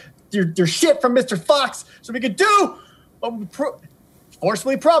get their shit from Mr. Fox, so we could do what we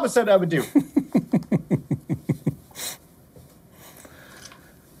forcefully promised that I would do.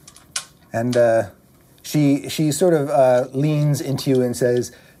 And she sort of leans into you and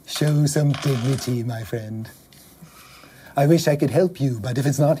says, "Show some dignity, my friend. I wish I could help you, but if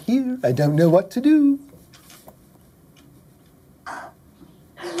it's not here, I don't know what to do."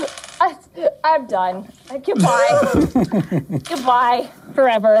 I'm done. Goodbye. Goodbye.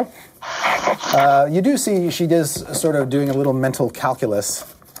 Forever. You do see she does sort of doing a little mental calculus,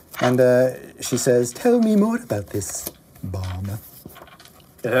 and she says, "Tell me more about this bomb."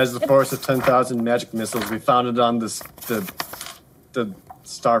 It has the force of 10,000 magic missiles. We found it on the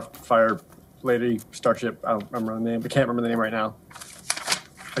Starfire lady starship. I don't remember the name. I can't remember the name right now.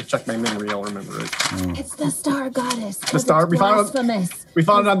 I checked my memory. I'll remember it. It's the Star Goddess. The Star. We found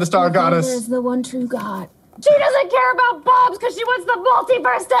it on the Star Goddess. Is the one true God. She doesn't care about bombs because she wants the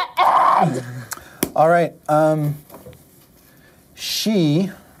multiverse to end. All right.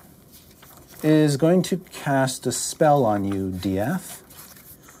 She is going to cast a spell on you, Dieth.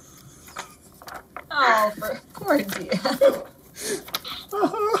 Oh, poor Dieth.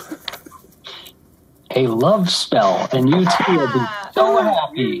 A love spell, and you two will be so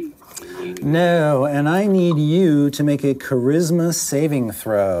happy. No, and I need you to make a charisma saving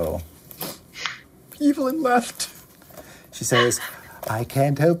throw. Evelyn left. She says, "I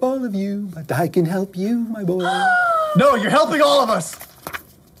can't help all of you, but I can help you, my boy." No, you're helping all of us.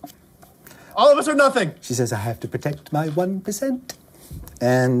 All of us are nothing. She says, I have to protect my 1%.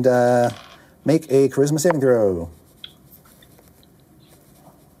 And make a charisma saving throw.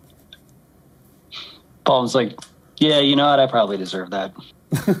 Paul's like, yeah, you know what? I probably deserve that.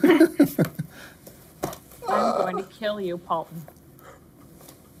 I'm going to kill you, Paulton.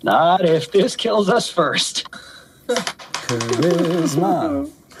 Not if this kills us first. Charisma.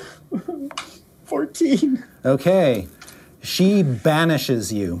 14. Okay. She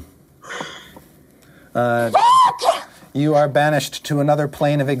banishes you. You are banished to another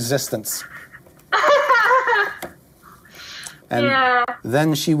plane of existence. And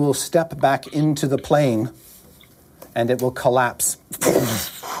then she will step back into the plane, and it will collapse.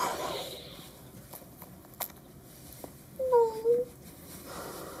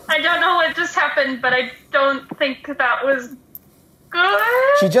 I don't know what just happened, but I don't think that was good.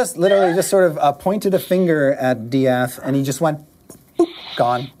 She just literally just sort of pointed a finger at Diath, and he just went, boop,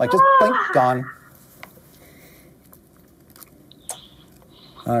 gone. Like, just blink, gone.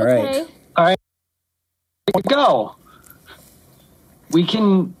 All right. Okay. All right. Go. We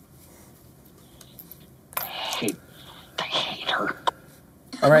can... I hate her.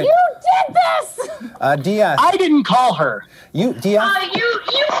 All right. You did this! Diath. I didn't call her. Diath, You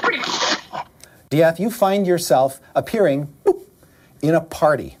pretty much. Diath, you find yourself appearing boop, in a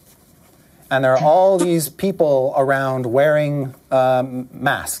party. And there are all these people around wearing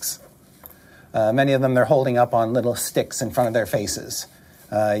masks. Many of them they're holding up on little sticks in front of their faces.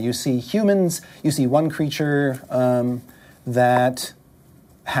 You see humans. You see one creature that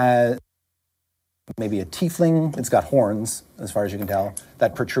has maybe a tiefling. It's got horns, as far as you can tell,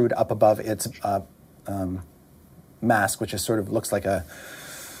 that protrude up above its mask, which is sort of looks like a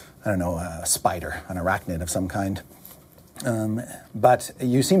spider, an arachnid of some kind. But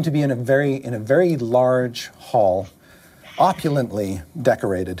you seem to be in a very large hall, opulently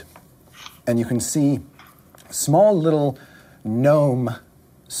decorated, and you can see small little gnome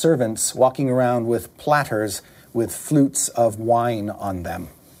servants walking around with platters with flutes of wine on them.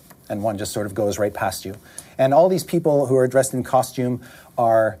 And one just sort of goes right past you. And all these people who are dressed in costume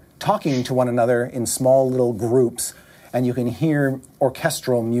are talking to one another in small little groups, and you can hear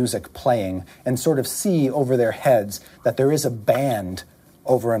orchestral music playing and sort of see over their heads that there is a band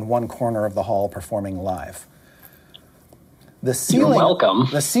over in one corner of the hall performing live. You're welcome.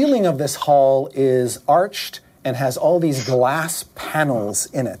 The ceiling of this hall is arched and has all these glass panels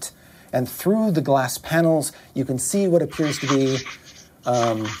in it. And through the glass panels, you can see what appears to be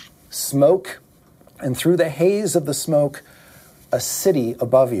smoke. And through the haze of the smoke, a city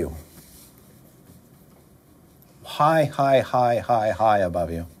above you. High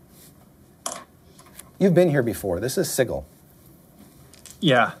above you. You've been here before. This is Sigil.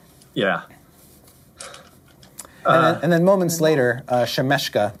 Yeah. And then moments later,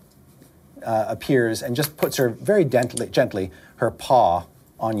 Shemeshka appears and just puts her very gently her paw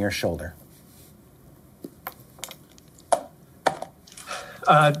on your shoulder.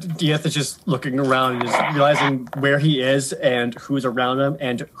 Dieth is just looking around and is realizing where he is and who's around him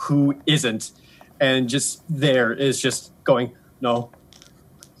and who isn't. And just there is just going, no.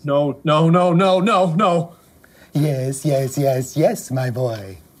 Yes, my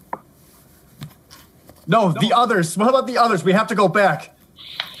boy. No, the others. What about the others? We have to go back.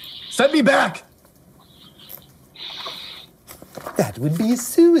 Send me back. That would be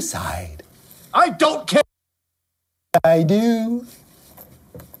suicide. I don't care. I do.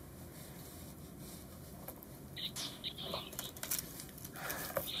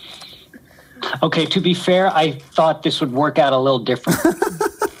 Okay, to be fair, I thought this would work out a little different.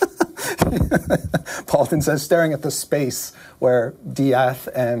 Paulton says, staring at the space where Diath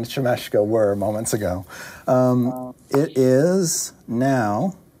and Shemeshka were moments ago. It is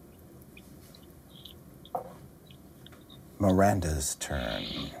now Miranda's turn.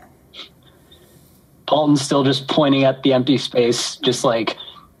 Paulton's still just pointing at the empty space, just like,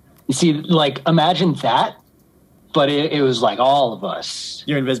 you see, like, imagine that, but it was like all of us.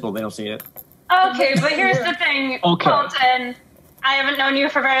 You're invisible. They don't see it. Okay, but here's the thing, Okay. Colton. I haven't known you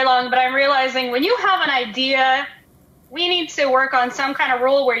for very long, but I'm realizing when you have an idea, we need to work on some kind of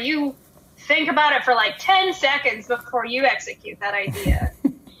rule where you think about it for like 10 seconds before you execute that idea.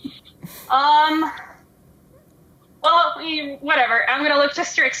 Well, whatever. I'm going to look to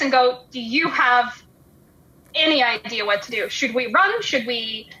Strix and go, do you have any idea what to do? Should we run? Should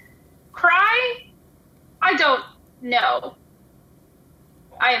we cry? I don't know.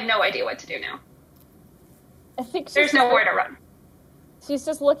 I have no idea what to do now. I think There's nowhere to run. She's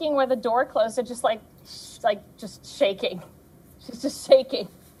just looking where the door closed and just just shaking. She's just shaking.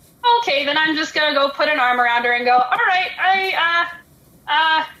 Okay, then I'm just gonna go put an arm around her and go, all right,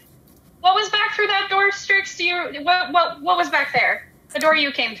 what was back do you? What was back there? The door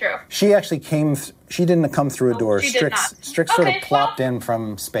you came through. She actually came. She didn't come through a door. She did not. Strix sort of plopped in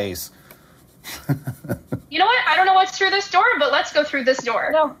from space. You know what? I don't know what's through this door, but let's go through this door.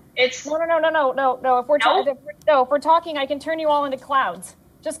 No. It's No. If we're talking, I can turn you all into clouds.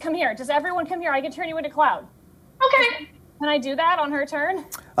 Just come here. Just everyone come here. I can turn you into cloud. okay. Can I do that on her turn?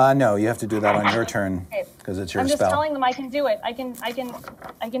 No, you have to do that on your turn because it's your I'm spell. just telling them I can do it. I can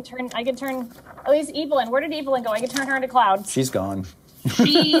turn at least Evelyn. Where did Evelyn go? I can turn her into clouds. She's gone.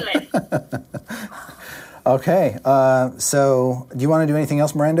 Feeling. Okay, so do you want to do anything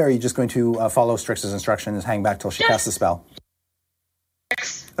else, Miranda, or are you just going to follow Strix's instructions, hang back till she casts the spell?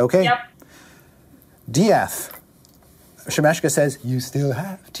 Okay. Yep. Diath. Shemeshka says, you still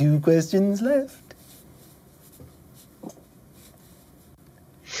have 2 questions left.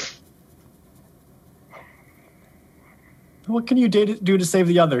 What can you do to save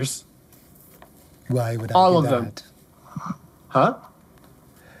the others? Why would I All do of that? them. Huh?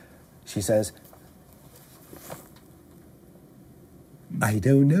 She says, I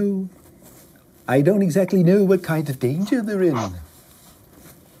don't know. I don't exactly know what kind of danger they're in.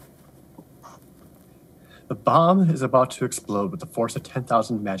 The bomb is about to explode with the force of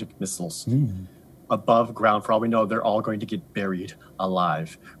 10,000 magic missiles. Above ground, for all we know, they're all going to get buried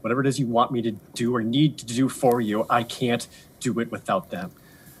alive. Whatever it is you want me to do or need to do for you, I can't do it without them.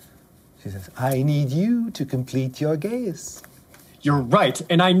 She says, I need you to complete your gaze. You're right,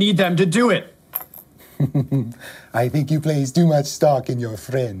 and I need them to do it. I think you place too much stock in your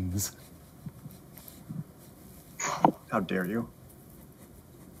friends. How dare you?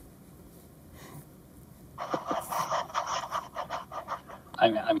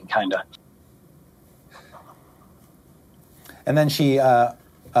 I mean, kind of. And then she, a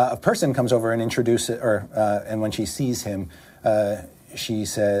person comes over and introduces, and when she sees him, she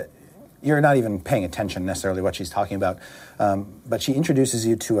said, you're not even paying attention necessarily what she's talking about, but she introduces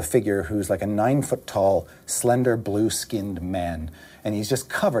you to a figure who's like a 9-foot-tall, slender, blue-skinned man. And he's just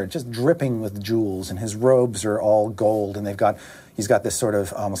covered, just dripping with jewels, and his robes are all gold, and he's got this sort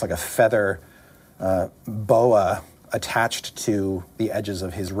of almost like a feather boa attached to the edges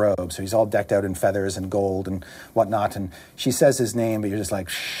of his robe. So he's all decked out in feathers and gold and whatnot. And she says his name, but you're just like,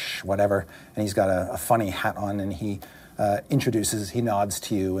 shh, whatever. And he's got a funny hat on, and he he nods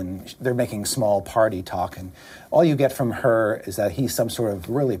to you, and they're making small party talk. And all you get from her is that he's some sort of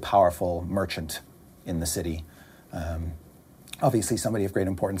really powerful merchant in the city. Obviously somebody of great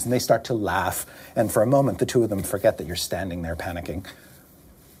importance. And they start to laugh. And for a moment, the two of them forget that you're standing there panicking.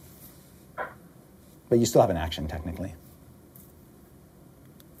 But you still have an action, technically.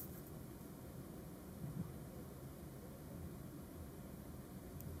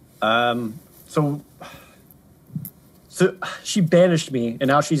 So she banished me, and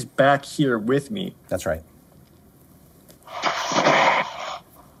now she's back here with me. That's right.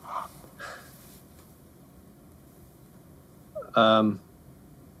 I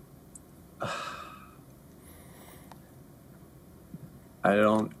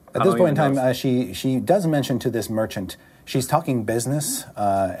don't... At this point in time, she does mention to this merchant, she's talking business,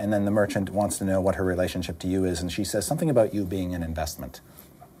 and then the merchant wants to know what her relationship to you is, and she says something about you being an investment.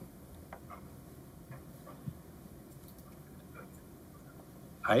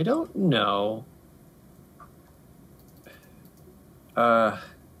 I don't know. And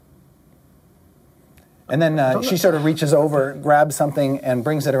then she sort of reaches over, grabs something, and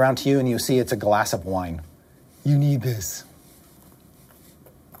brings it around to you, and you see it's a glass of wine. You need this.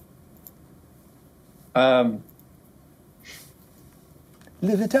 Live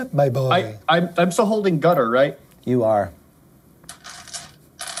it up, my boy. I'm still holding gutter, right? You are.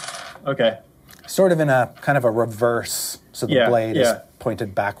 Okay. Sort of in a kind of a reverse, so the blade is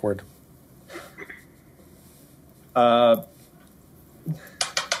pointed backward. Do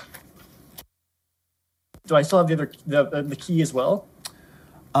I still have the key as well?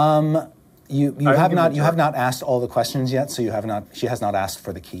 You have not asked all the questions yet, so she has not asked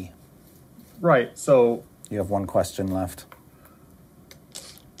for the key. Right. So you have one question left.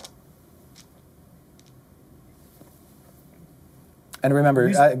 And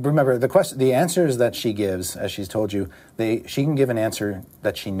remember the answers that she gives, as she's told you, she can give an answer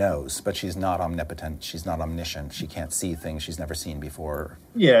that she knows, but she's not omnipotent. She's not omniscient. She can't see things she's never seen before.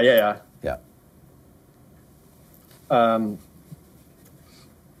 Yeah.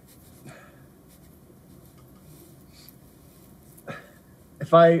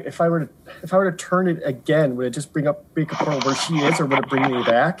 If I were to turn it again, would it just bring up her where she is, or would it bring me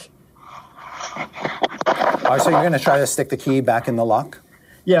back? So you're going to try to stick the key back in the lock?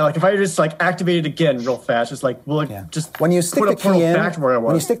 Yeah, like if I just like activate it again real fast, just like just when you stick put the a portal key in, back to where I was.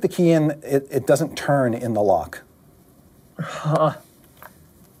 when you stick the key in, it doesn't turn in the lock.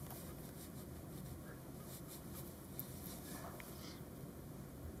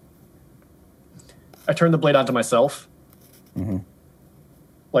 I turn the blade onto myself,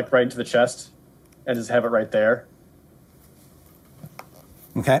 like right into the chest, and just have it right there.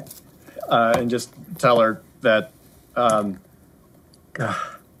 Okay. And just tell her that.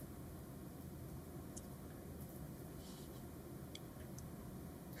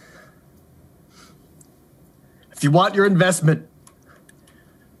 If you want your investment,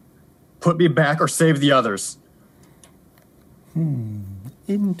 put me back or save the others.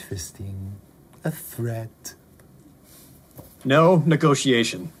 Interesting. A threat. No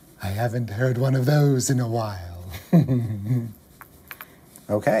negotiation. I haven't heard one of those in a while.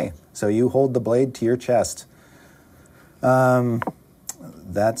 Okay, so you hold the blade to your chest.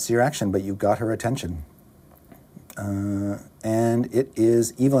 That's your action, but you got her attention. And it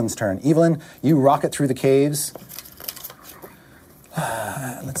is Evelyn's turn. Evelyn, you rocket through the caves.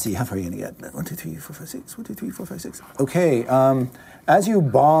 Let's see, how far are you going to get? 1, 2, 3, 4, 5, 6. 1, 2, 3, 4, 5, 6. Okay, as you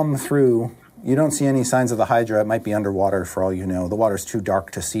bomb through, you don't see any signs of the Hydra. It might be underwater for all you know. The water's too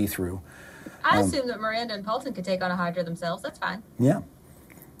dark to see through. I assume that Miranda and Paulton could take on a Hydra themselves. That's fine. Yeah.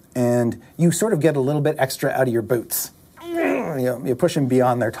 And you sort of get a little bit extra out of your boots. You push them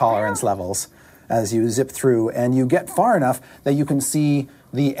beyond their tolerance levels as you zip through, and you get far enough that you can see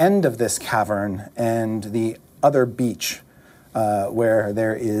the end of this cavern and the other beach where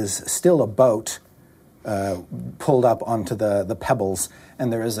there is still a boat pulled up onto the pebbles,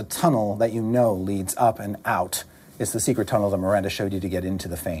 and there is a tunnel that you know leads up and out. It's the secret tunnel that Miranda showed you to get into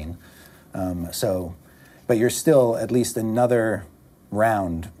the Fane. But you're still at least another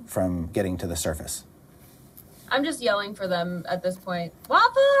round from getting to the surface. I'm just yelling for them at this point.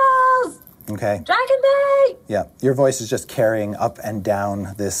 Waffles! Okay. Dragon bait! Yeah, your voice is just carrying up and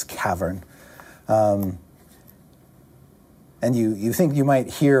down this cavern. And you think you might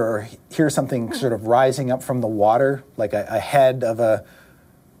hear something sort of rising up from the water, like a head of a...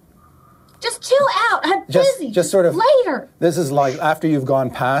 Just chill out. I'm busy. Just sort of... Later. This is like after you've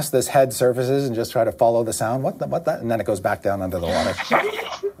gone past, this head surfaces and just try to follow the sound. What that? And then it goes back down under the water.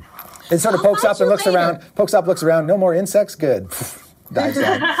 It sort of pokes up and looks around. Pokes up, looks around. No more insects? Good. Dives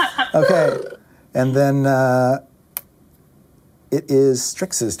down. Okay. And then it is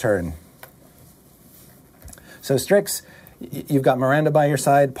Strix's turn. So Strix, you've got Miranda by your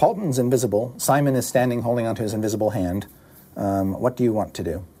side. Paulton's invisible. Simon is standing holding onto his invisible hand. What do you want to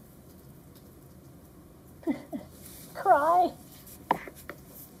do? Cry.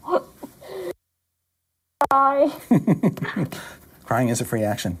 Cry. Crying is a free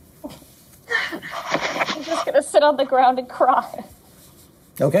action. I'm just gonna sit on the ground and cry.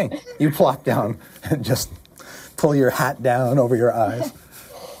 Okay, you plop down and just pull your hat down over your eyes.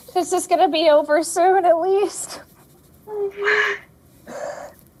 This is gonna be over soon, at least. All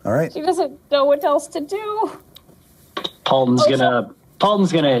right. She doesn't know what else to do. Paulton's gonna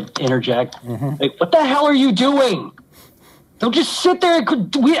interject. Like, what the hell are you doing? Don't just sit there.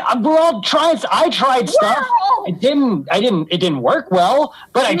 We're all trying. I tried stuff. It didn't work well,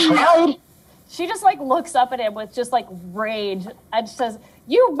 but I tried. She just like looks up at him with just like rage and says,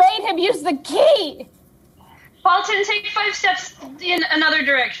 "You made him use the key." Paulton, take 5 steps in another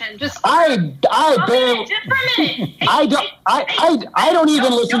direction. Just I barely. just for a minute. I don't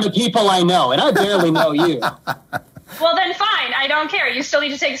even listen to people I know, and I barely know you. Well, then fine. I don't care. You still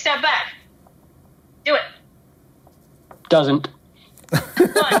need to take a step back. Do it. Doesn't.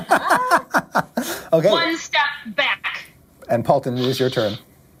 Okay. 1 step back. And Paulton, it is your turn.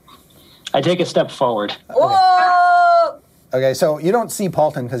 I take a step forward. Whoa! Okay, so you don't see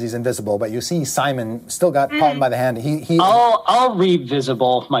Paulton because he's invisible, but you see Simon still got Paulton by the hand. I'll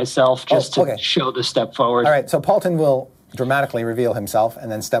re-visible myself just to show the step forward. All right, so Paulton will dramatically reveal himself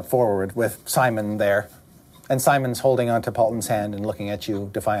and then step forward with Simon there. And Simon's holding onto Paulton's hand and looking at you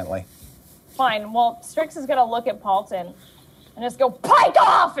defiantly. Fine. Well, Strix is gonna look at Paulton and just go, "Pike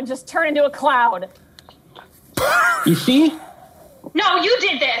off!" and just turn into a cloud. You see? No, you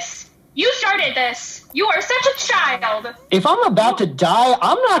did this. You started this. You are such a child. If I'm about to die,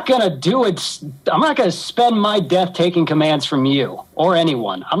 I'm not going to do it. I'm not going to spend my death taking commands from you or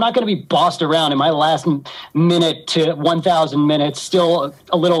anyone. I'm not going to be bossed around in my last minute to 1,000 minutes, still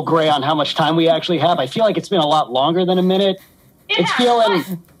a little gray on how much time we actually have. I feel like it's been a lot longer than a minute. It's feeling like...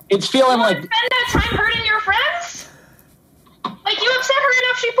 Spend that time hurting your friends? Like, you upset her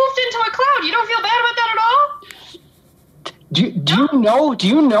enough she poofed into a cloud. You don't feel bad about that at all? Do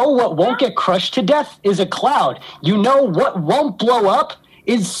you know what won't get crushed to death is a cloud? You know what won't blow up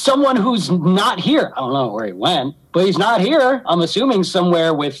is someone who's not here. I don't know where he went, but he's not here. I'm assuming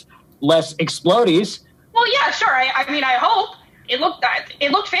somewhere with less explodies. Well, yeah, sure. I mean, I hope. It looked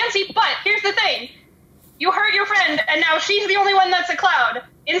fancy, but here's the thing. You hurt your friend, and now she's the only one that's a cloud.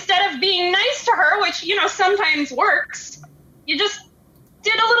 Instead of being nice to her, which, sometimes works, you just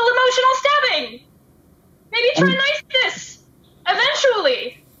did a little emotional stabbing. Maybe try niceness.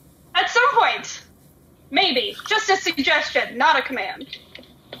 Eventually. At some point. Maybe. Just a suggestion, not a command.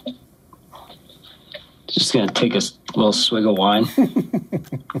 Just gonna take a little swig of wine.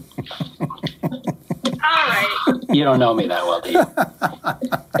 All right. You don't know me that well, do you?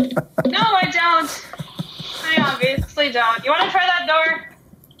 No, I don't. I obviously don't. You want to try that door?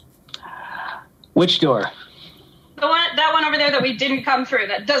 Which door? That one over there that we didn't come through,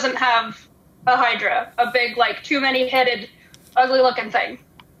 that doesn't have a Hydra. A big, too many headed, ugly looking thing.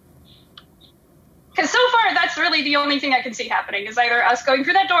 Because so far, that's really the only thing I can see happening, is either us going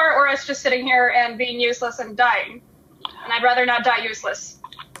through that door or us just sitting here and being useless and dying. And I'd rather not die useless.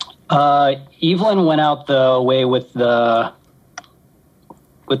 Evelyn went out the way with the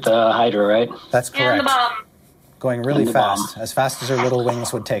Hydra, right? That's correct. And the bomb. Going really fast, as fast as her little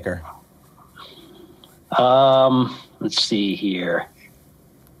wings would take her. Let's see here.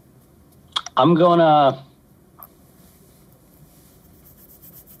 I'm gonna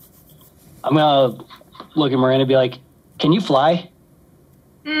look at Miranda and be like, "Can you fly?"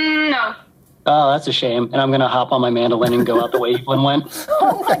 No. Oh, that's a shame. And I'm gonna hop on my mandolin and go out the way Evelyn went.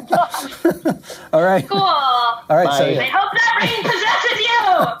 Oh my gosh. All right. Cool. All right. Bye. So I hope that rain possesses you!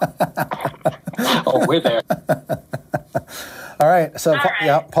 Oh, we're there. all right. So All right.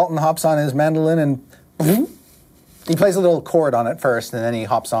 yeah, Paulton hops on his mandolin and he plays a little chord on it first, and then he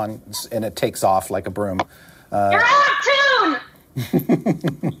hops on and it takes off like a broom. You're out of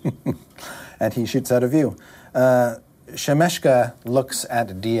tune! And he shoots out of view. Shemeshka looks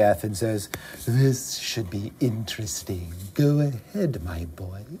at Dieth and says, This should be interesting. Go ahead, my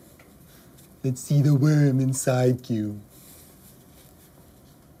boy. Let's see the worm inside you.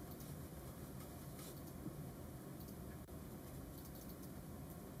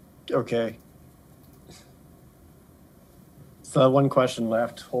 Okay. So one question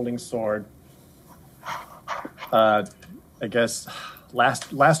left, holding sword. I guess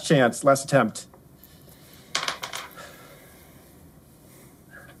last chance, last attempt.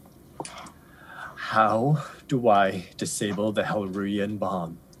 How do I disable the Hellruyan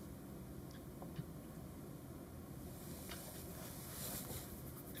bomb?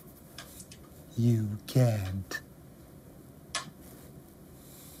 You can't.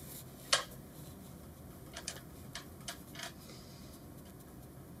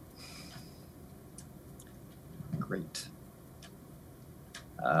 Great.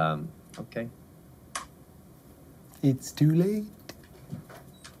 Okay. It's too late.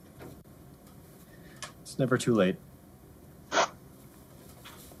 It's never too late.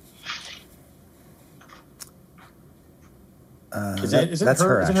 Is it that's her,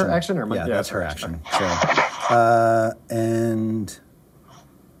 her is action. it her action? Or yeah, that's her action. So,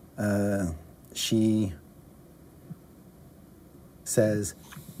 she says,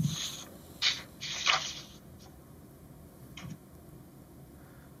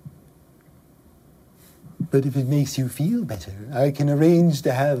 But if it makes you feel better, I can arrange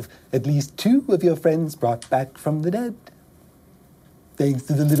to have at least 2 of your friends brought back from the dead. Thanks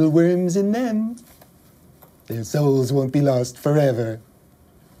to the little worms in them. Their souls won't be lost forever.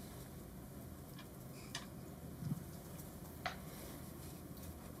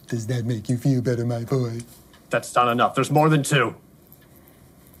 Does that make you feel better, my boy? That's not enough. There's more than 2.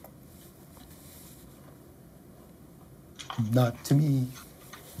 Not to me.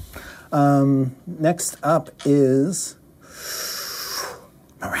 next up is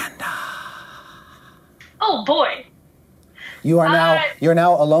Miranda. Oh boy. You're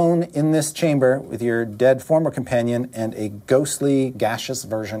now alone in this chamber with your dead former companion and a ghostly, gaseous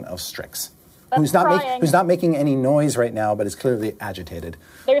version of Strix, who's not making any noise right now, but is clearly agitated.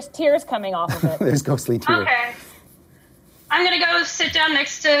 There's tears coming off of it. There's ghostly tears. Okay. I'm gonna go sit down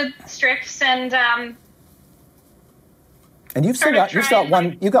next to Strix and you've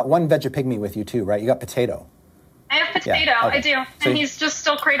got one Vegapygmy with you too, right? You got Potato. I have Potato. Yeah, okay. I do, and So he's just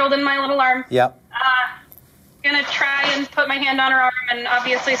still cradled in my little arm. Yep. Gonna try and put my hand on her arm, and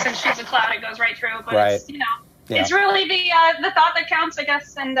obviously since she's a cloud, it goes right through. But Right. it's, Yeah. it's really the thought that counts, I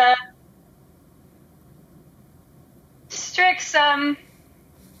guess. And Strix, I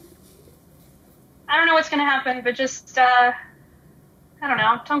don't know what's gonna happen, but just I don't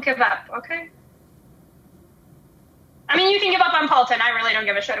know. Don't give up, okay? I mean, you can give up on Paulton. I really don't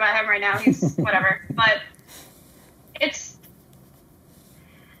give a shit about him right now. He's whatever. But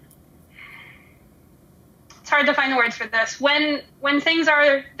hard to find the words for this. When things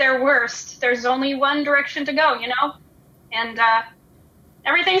are their worst, there's only one direction to go, and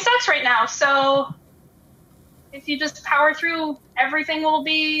everything sucks right now. So if you just power through, everything will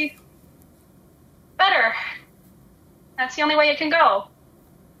be better. That's the only way it can go.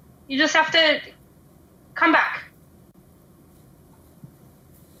 You just have to come back.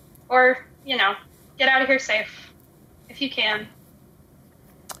 Or, get out of here safe, if you can.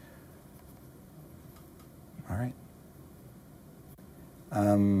 All right.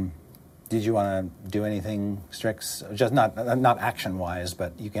 Did you want to do anything, Strix? Just not action-wise,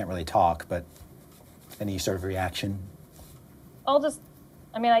 but you can't really talk, but any sort of reaction?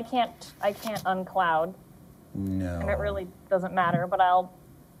 I can't uncloud. No. And it really doesn't matter, but I'll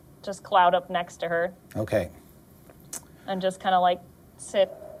just cloud up next to her. Okay. And just kind of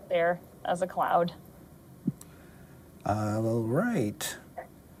sit there as a cloud. All right.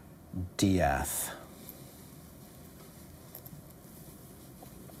 Diath.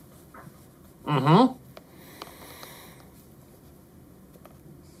 Mm-hmm.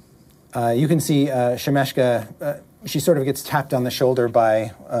 You can see Shemeshka, she sort of gets tapped on the shoulder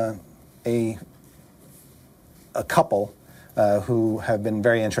by a couple who have been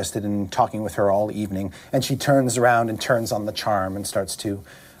very interested in talking with her all evening, and she turns around and turns on the charm and starts to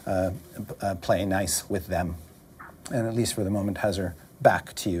play nice with them, and at least for the moment has her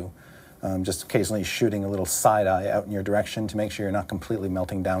back to you, just occasionally shooting a little side eye out in your direction to make sure you're not completely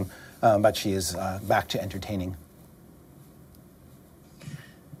melting down, but she is back to entertaining.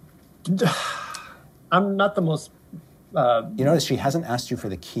 I'm not the most... You notice she hasn't asked you for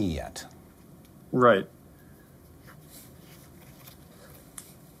the key yet. Right.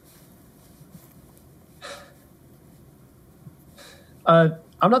 I'm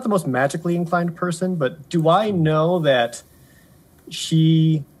not the most magically inclined person, but do I know that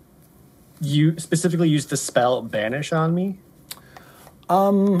she specifically used the spell Banish on me?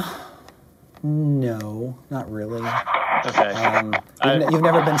 No, not really. Okay. You've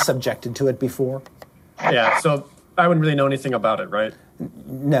never been subjected to it before? Yeah, so I wouldn't really know anything about it, right?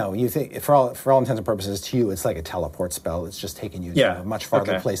 No, you think for all intents and purposes, to you, it's like a teleport spell. It's just taking you to a much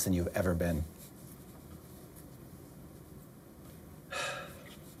farther place than you've ever been.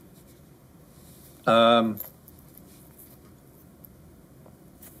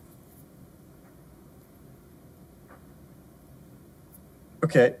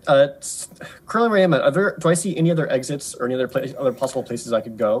 Okay. Currently where I am, do I see any other exits or any other possible places I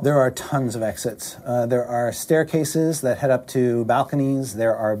could go? There are tons of exits. There are staircases that head up to balconies.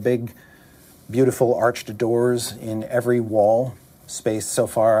 There are big, beautiful arched doors in every wall space so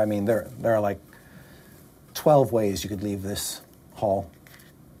far. I mean, there are 12 ways you could leave this hall.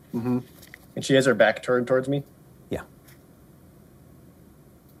 Mm-hmm. And she has her back turned towards me? Yeah.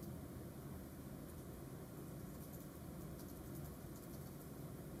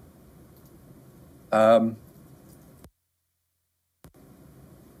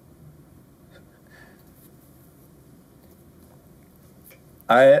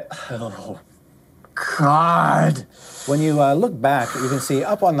 Oh, God. When you look back, you can see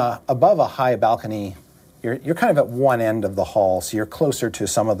above a high balcony. You're kind of at one end of the hall, so you're closer to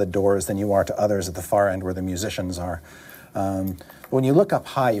some of the doors than you are to others at the far end where the musicians are. When you look up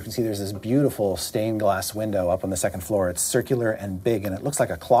high, you can see there's this beautiful stained glass window up on the second floor. It's circular and big, and it looks like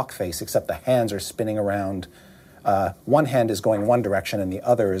a clock face, except the hands are spinning around. One hand is going one direction, and the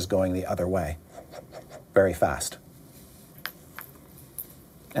other is going the other way, very fast.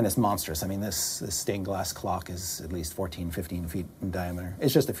 And it's monstrous. I mean, this stained glass clock is at least 14, 15 feet in diameter.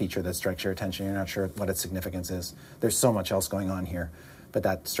 It's just a feature that strikes your attention. You're not sure what its significance is. There's so much else going on here, but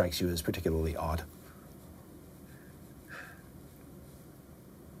that strikes you as particularly odd.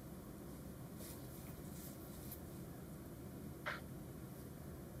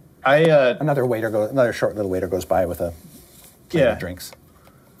 Another short little waiter goes by with a plate of drinks.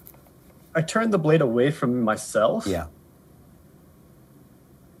 I turned the blade away from myself. Yeah.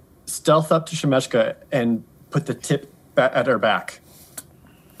 Stealth up to Shemeshka and put the tip at her back.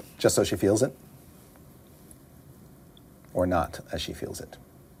 Just so she feels it? Or not as she feels it?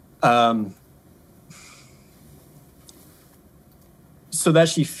 So that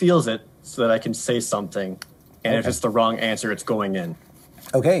she feels it, so that I can say something. And if it's the wrong answer, it's going in.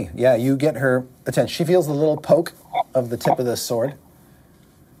 Okay, yeah, you get her attention. She feels the little poke of the tip of the sword.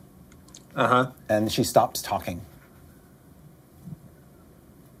 Uh-huh. And she stops talking.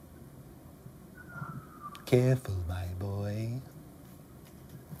 Careful, my boy.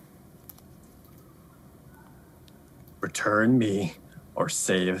 Return me or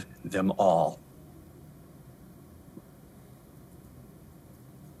save them all.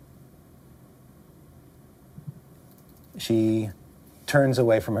 she turns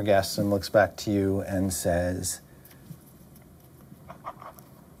away from her guests and looks back to you and says,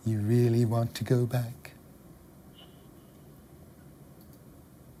 You really want to go back?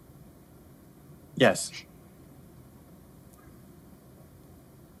 Yes.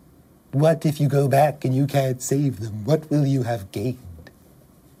 What if you go back and you can't save them? What will you have gained?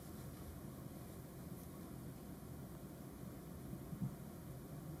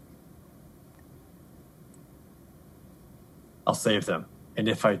 I'll save them. And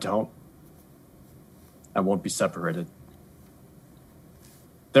if I don't, I won't be separated.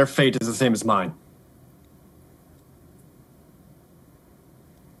 Their fate is the same as mine.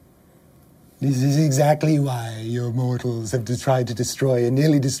 This is exactly why your mortals have tried to destroy and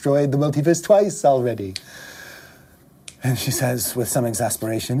nearly destroyed the multiverse twice already. and she says with some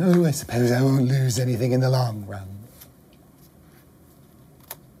exasperation, Oh, I suppose I won't lose anything in the long run.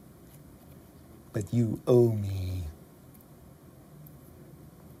 But you owe me.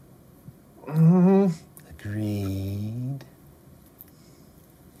 Agreed.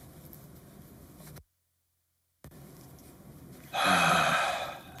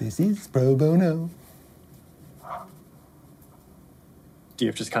 This is pro bono.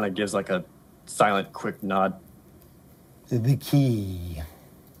 DF just kind of gives like a silent, quick nod. The key.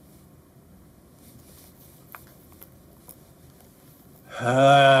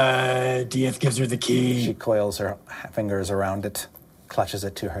 DF gives her the key. she coils her fingers around it, clutches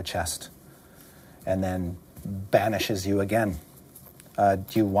it to her chest, and then banishes you again. Do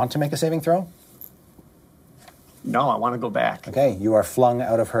you want to make a saving throw? No, I want to go back. Okay, you are flung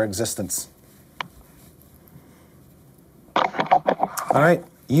out of her existence. All right,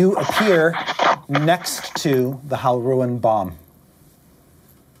 you appear next to the Halruan bomb.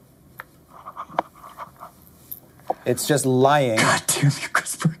 It's just lying. God damn you,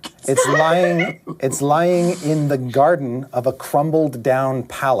 Chris Perkins. It's lying in the garden of a crumbled down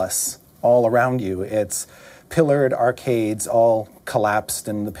palace all around you. It's pillared arcades all collapsed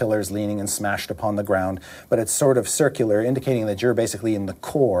and the pillars leaning and smashed upon the ground, but it's sort of circular, indicating that you're basically in the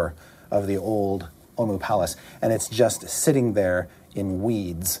core of the old Omu Palace, and it's just sitting there in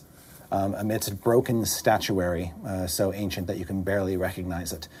weeds amidst broken statuary, so ancient that you can barely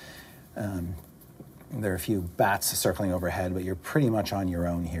recognize it. There are a few bats circling overhead, but you're pretty much on your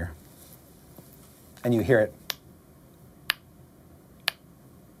own here. And you hear it.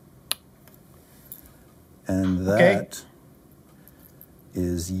 And that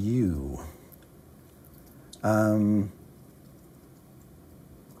is you. Evelyn,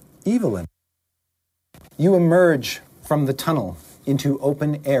 you emerge from the tunnel into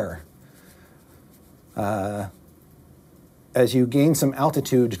open air. As you gain some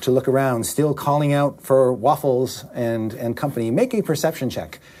altitude to look around, still calling out for Waffles and company, make a perception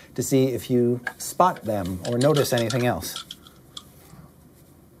check to see if you spot them or notice anything else.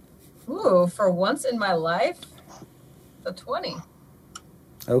 Ooh, for once in my life, a 20.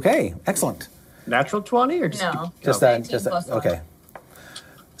 Okay, excellent. Natural 20 or just No, Just that. 18 plus one. Okay.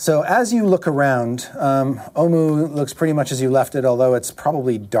 So as you look around, Omu looks pretty much as you left it, although it's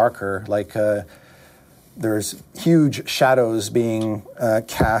probably darker. Like there's huge shadows being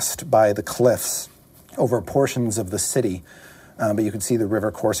cast by the cliffs over portions of the city, but you can see the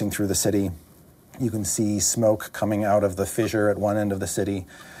river coursing through the city. You can see smoke coming out of the fissure at one end of the city.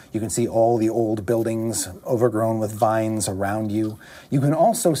 You can see all the old buildings overgrown with vines around you. You can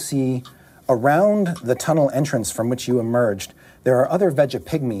also see around the tunnel entrance from which you emerged, there are other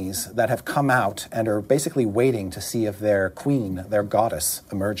Vegapygmies that have come out and are basically waiting to see if their queen, their goddess,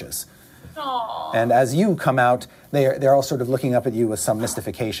 emerges. Aww. And as you come out, they're all sort of looking up at you with some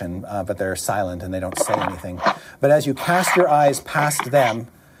mystification, but they're silent and they don't say anything. But as you cast your eyes past them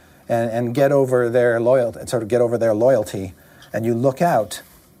and get over their loyalty, and you look out,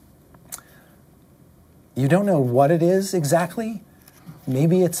 you don't know what it is exactly.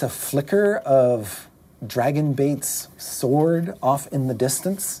 Maybe it's a flicker of Dragonbait's sword off in the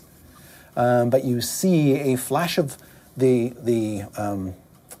distance, but you see a flash of the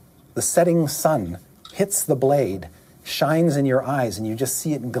setting sun hits the blade, shines in your eyes, and you just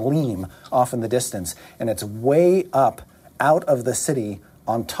see it gleam off in the distance, and it's way up out of the city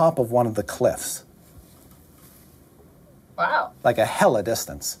on top of one of the cliffs. Wow. Like a hella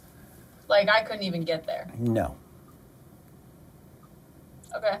distance. Like, I couldn't even get there. No.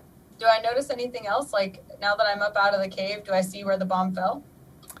 Okay. Do I notice anything else? Like, now that I'm up out of the cave, do I see where the bomb fell?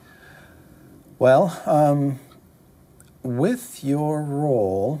 Well, with your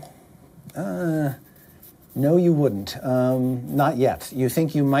roll, no, you wouldn't. Not yet. You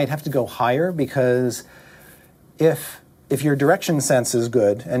think you might have to go higher because if your direction sense is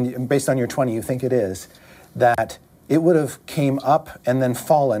good, and based on your 20, you think it is, that it would have came up and then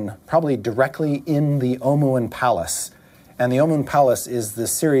fallen probably directly in the Omuan Palace. And the Omuan Palace is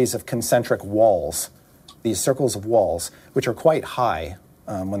this series of concentric walls, these circles of walls, which are quite high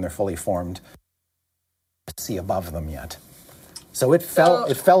when they're fully formed. See above them yet. So it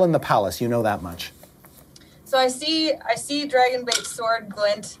fell in the palace, you know that much. So I see Dragonbait's sword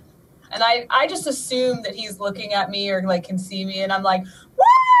glint, and I just assume that he's looking at me or like can see me, and I'm like,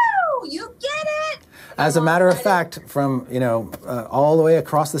 woo! You get it! As a matter of fact, from all the way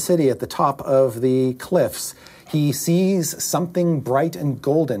across the city at the top of the cliffs, he sees something bright and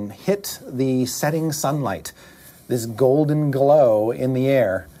golden hit the setting sunlight. This golden glow in the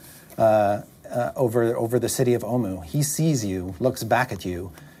air over the city of Omu. He sees you, looks back at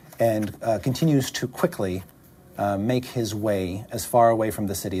you, and continues to quickly make his way as far away from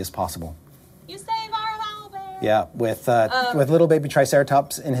the city as possible. You save our home. Yeah, with little baby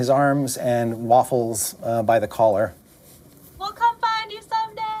Triceratops in his arms and Waffles by the collar. We'll come find you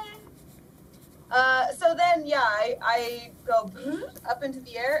someday. So then, I go up into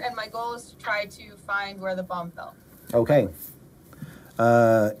the air, and my goal is to try to find where the bomb fell. Okay.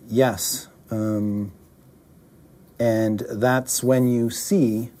 Yes. And that's when you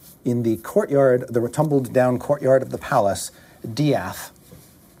see in the courtyard, the tumbled down courtyard of the palace, Diath.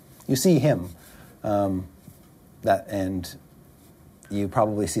 You see him. And you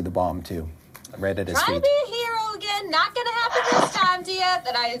probably see the bomb too, right at his feet. Try to be a hero again. Not going to happen this time, Diath.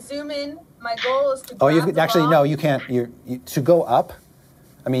 And I zoom in. My goal is to grab the bomb. No, you can't. To go up,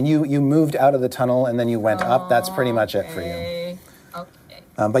 I mean, you moved out of the tunnel and then you went up. That's pretty much it for you. Okay.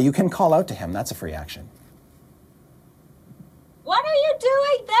 But you can call out to him. That's a free action. What are you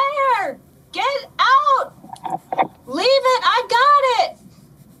doing there? Get out! Leave it! I got it!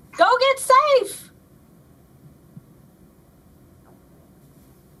 Go get safe!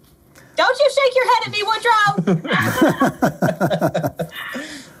 Don't you shake your head at me,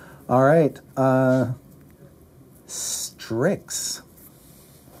 Woodrow! All right. Strix.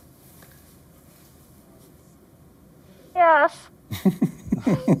 Yes.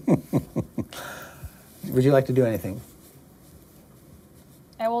 Would you like to do anything?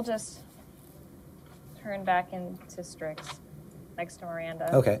 I will just turn back into Strix next to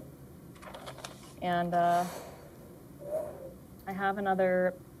Miranda. Okay. And I have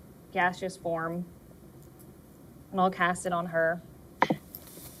another gaseous form, and I'll cast it on her.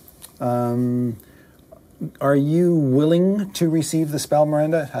 Are you willing to receive the spell,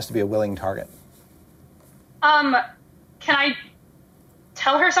 Miranda? It has to be a willing target. Can I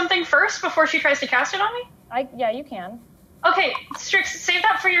tell her something first before she tries to cast it on me? Yeah, you can. Okay, Strix, save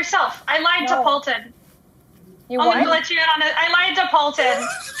that for yourself. I lied to Paulton. You I'm what? going to let you in on it. I lied to Paulton.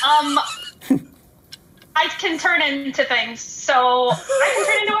 I can turn into things, so I can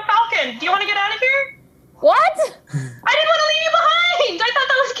turn into a falcon. Do you want to get out of here? What? I didn't want to leave you behind. I thought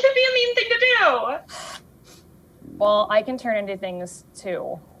that was going to be a mean thing to do. Well, I can turn into things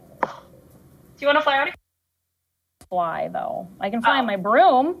too. Do you want to fly out of here? Fly, though. I can fly on my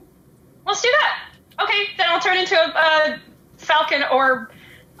broom. Let's do that. Okay, then I'll turn into a falcon, or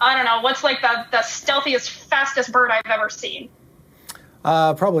I don't know, what's like the stealthiest, fastest bird I've ever seen?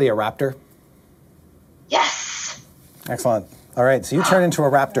 Probably a raptor. Yes! Excellent. All right, so you turn into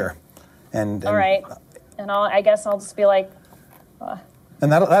a raptor. And all right. And I guess I'll just be like... And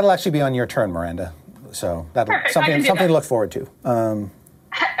that'll actually be on your turn, Miranda. So that'll something to look forward to.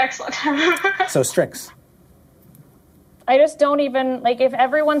 Excellent. So Strix. I just don't even, if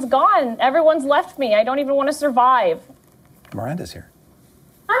everyone's gone, everyone's left me. I don't even want to survive. Miranda's here.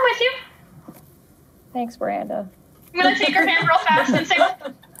 I'm with you. Thanks, Miranda. I'm going to take her hand real fast and say,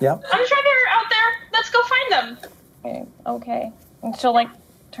 Yep. I'm sure they're out there. Let's go find them. Okay. And she'll,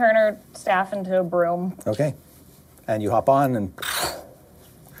 turn her staff into a broom. Okay. And you hop on, and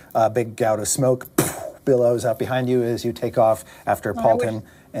a big gout of smoke billows out behind you as you take off after Paulton.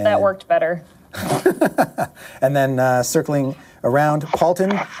 And that worked better. And then circling around,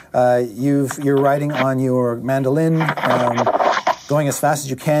 Paulton, you're riding on your mandolin, going as fast as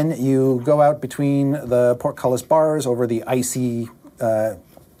you can. You go out between the portcullis bars over the icy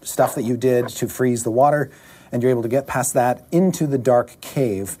stuff that you did to freeze the water, and you're able to get past that into the dark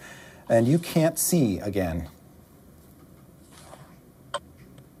cave, and you can't see again.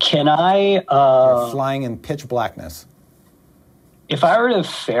 Can I... You're flying in pitch blackness. If I were to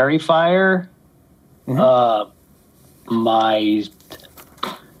fairy fire... Wait,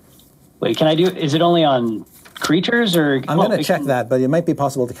 can I do... Is it only on creatures, or... I'm going to check that, but it might be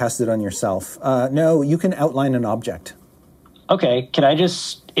possible to cast it on yourself. No, you can outline an object. Okay, can I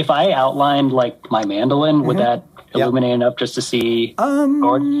just... If I outlined, my mandolin, would that illuminate enough just to see...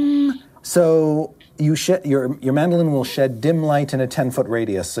 So your mandolin will shed dim light in a 10-foot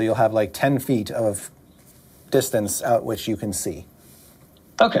radius, so you'll have like 10 feet of distance out which you can see.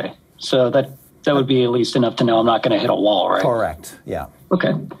 Okay, so that would be at least enough to know I'm not going to hit a wall, right? Correct. Yeah.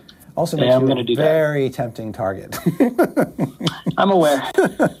 Okay. Also makes you a very tempting target. I'm aware.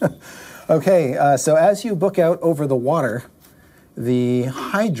 Okay, so as you book out over the water, the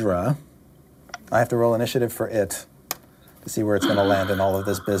Hydra, I have to roll initiative for it to see where it's going to land in all of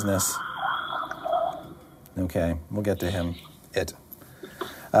this business. Okay, we'll get to him. It.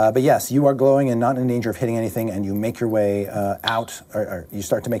 But yes, you are glowing and not in danger of hitting anything, and you make your way out, or you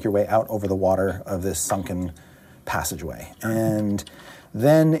start to make your way out over the water of this sunken passageway. And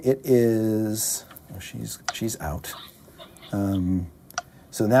then it is, she's out.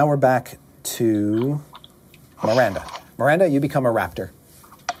 So now we're back to Miranda. Miranda, you become a raptor.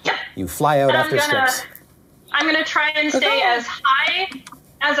 You fly out after Strix. I'm going to try and stay as high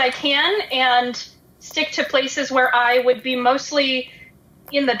as I can and stick to places where I would be mostly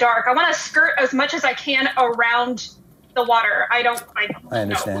in the dark. I want to skirt as much as I can around the water. I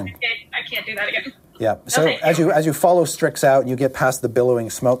understand. No, I can't do that again. Yeah. So as you follow Strix out, you get past the billowing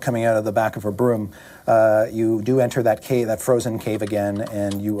smoke coming out of the back of her broom. You do enter that cave, that frozen cave again,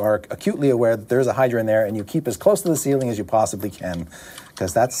 and you are acutely aware that there's a Hydra in there, and you keep as close to the ceiling as you possibly can,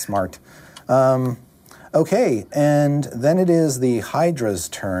 because that's smart. Okay, and then it is the Hydra's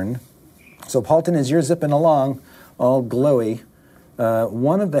turn. So Paulton, as you're zipping along, all glowy,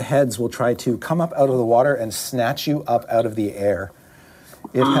 one of the heads will try to come up out of the water and snatch you up out of the air.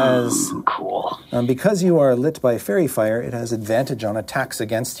 It has... Cool. Because you are lit by fairy fire, it has advantage on attacks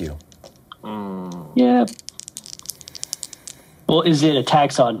against you. Yeah. Well, is it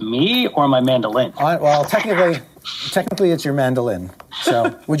attacks on me or my mandolin? Well, technically it's your mandolin.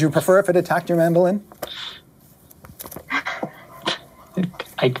 So would you prefer if it attacked your mandolin?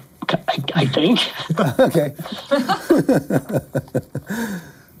 I think. Okay.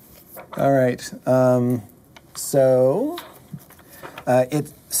 All right. So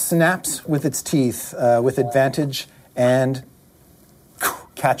it snaps with its teeth with advantage and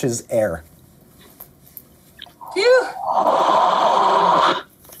catches air. Phew.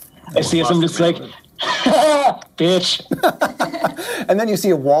 I see it, I'm just like, bitch. And then you see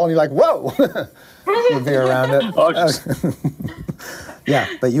a wall and you're like, whoa. You veer around it. Yeah,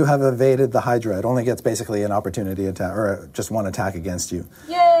 but you have evaded the Hydra. It only gets basically an opportunity attack, or just one attack against you.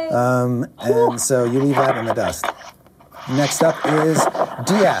 Yay! And so you leave that in the dust. Next up is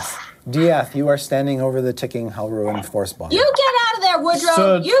Diath. Diath, you are standing over the ticking Halruin force bomb. You get out of there, Woodrow.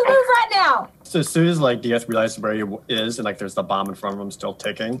 So- You move right now. So as soon as like DS realizes where he is and like there's the bomb in front of him still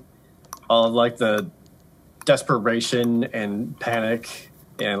ticking, all of like the desperation and panic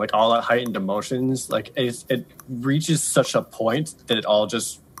and like all that heightened emotions, like it reaches such a point that it all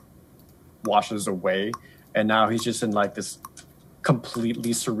just washes away, and now he's just in like this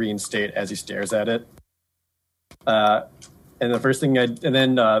completely serene state as he stares at it. And the first thing,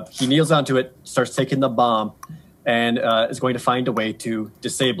 he kneels onto it, starts taking the bomb, and is going to find a way to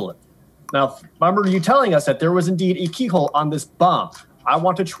disable it. Now, remember you telling us that there was indeed a keyhole on this bomb. I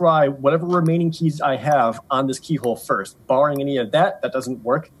want to try whatever remaining keys I have on this keyhole first. Barring any of that doesn't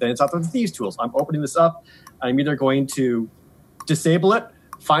work, then it's out of the thieves' tools. I'm opening this up. I'm either going to disable it,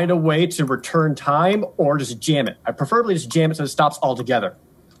 find a way to return time, or just jam it. I preferably just jam it so it stops altogether.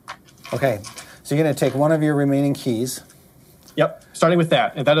 Okay, so you're going to take one of your remaining keys. Yep, starting with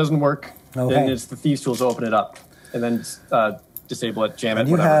that. If that doesn't work, okay, then it's the thieves' tools to open it up. And then disable it, jam it, and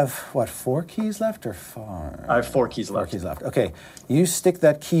you whatever. have, what, 4 keys left or 5? I have 4 keys left. 4 keys left. Okay, you stick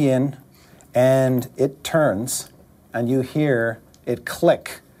that key in, and it turns, and you hear it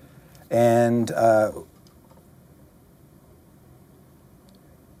click, and the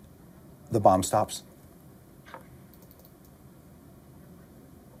bomb stops.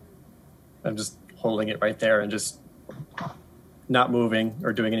 I'm just holding it right there and just not moving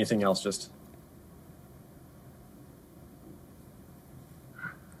or doing anything else, just...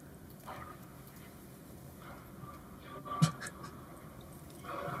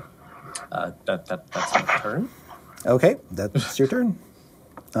 That's my turn. Okay, that's your turn.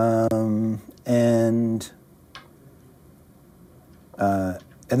 And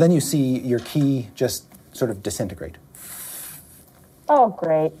then you see your key just sort of disintegrate. Oh,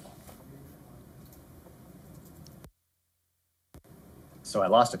 great. So I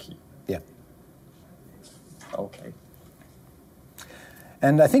lost a key. Yeah. Okay.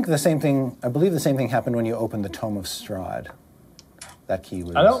 And I believe the same thing happened when you opened the Tomb of Strahd. That key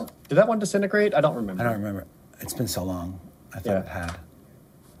was... Did that one disintegrate? I don't remember. I don't remember. It's been so long. I thought it had.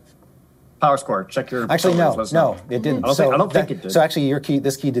 Power score. Check your... Actually, no, it didn't. I don't think it did. So actually,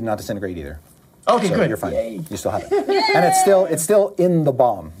 this key did not disintegrate either. Okay, So good. you're fine. Yay. You still have it. And it's still in the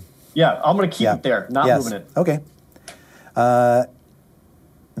bomb. Yeah, I'm going to keep Yeah. it there, not Yes. moving it. Okay.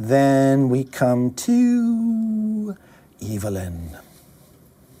 Then we come to Evelyn.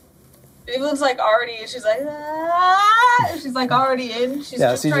 Evelyn's like already. She's like, ah! She's like already in. She's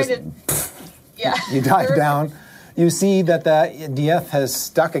just so you trying to. Yeah. You dive down. You see that the DF has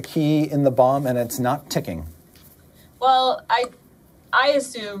stuck a key in the bomb and it's not ticking. Well, I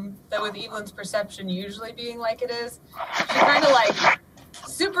assume that with Evelyn's perception usually being like it is, she kind of like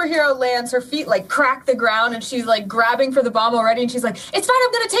superhero lands, her feet like crack the ground, and she's like grabbing for the bomb already, and she's like, it's fine,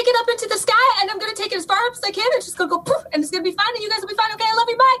 I'm gonna take it up into the sky, and I'm gonna take it as far up as I can, and it's just gonna go poof, and it's gonna be fine, and you guys will be fine, okay, I love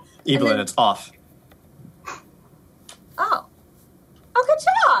you, bye. Evelyn, it's off. Oh, good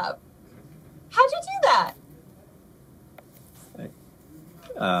job. How'd you do that?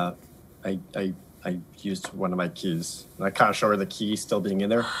 I used one of my keys, and I kind of show her the key still being in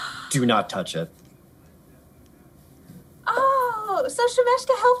there. Do not touch it. Oh, so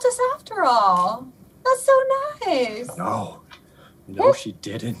Shemeshka helped us after all. That's so nice. No, she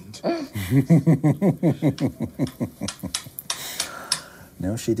didn't.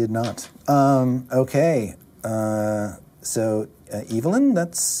 No, she did not. Okay. So, Evelyn,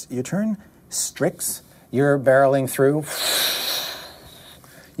 that's your turn. Strix, you're barreling through.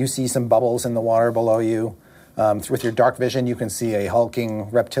 You see some bubbles in the water below you. With your dark vision, you can see a hulking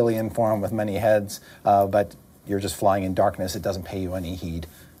reptilian form with many heads, but you're just flying in darkness. It doesn't pay you any heed.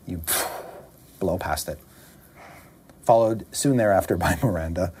 You blow past it. Followed soon thereafter by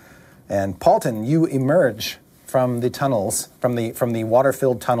Miranda. And Paulton, you emerge from the tunnels, from the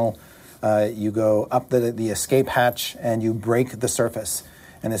water-filled tunnel. You go up the escape hatch, and you break the surface.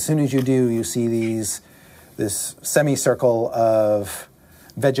 And as soon as you do, you see this semicircle of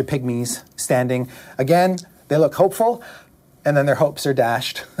Vegapygmies standing. Again, they look hopeful, and then their hopes are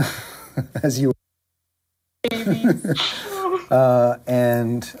dashed as you...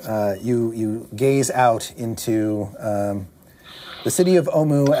 you gaze out into the city of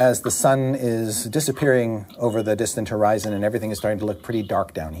Omu as the sun is disappearing over the distant horizon, and everything is starting to look pretty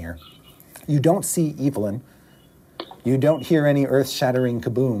dark down here. You don't see Evelyn. You don't hear any earth-shattering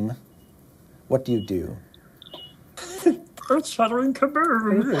kaboom. What do you do? Earth-shattering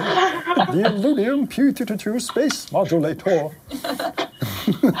kaboom. The Illudium Q-222 space modulator.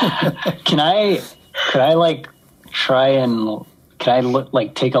 Could I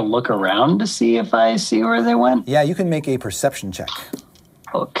take a look around to see if I see where they went? Yeah, you can make a perception check.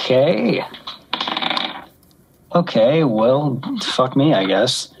 Okay, well, fuck me, I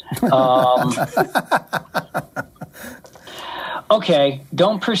guess. Okay,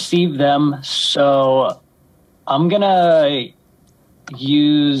 don't perceive them, so I'm gonna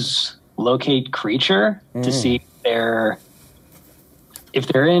use locate creature to see if they're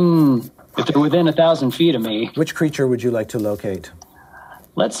within 1,000 feet of me. Which creature would you like to locate?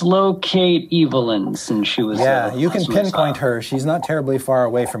 Let's locate Evelyn, since she was... Yeah, you can pinpoint her. She's not terribly far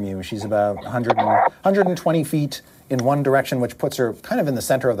away from you. She's about 120 feet in one direction, which puts her kind of in the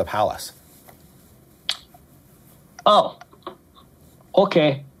center of the palace. Oh,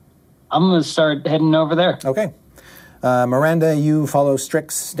 okay. I'm going to start heading over there. Okay. Miranda, you follow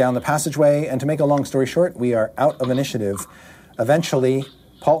Strix down the passageway, and to make a long story short, we are out of initiative. Eventually,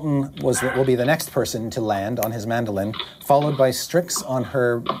 Paulton will be the next person to land on his mandolin, followed by Strix on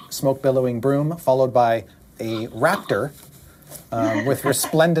her smoke-billowing broom, followed by a raptor with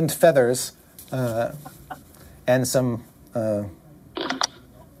resplendent feathers and some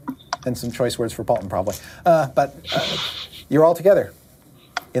choice words for Paulton, probably. But you're all together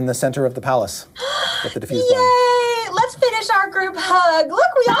in the center of the palace with the diffuse bomb. Yay! Let's finish our group hug.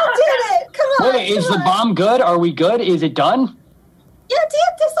 Look, we all did it. Come on. Wait, is the bomb good? Are we good? Is it done? Yeah,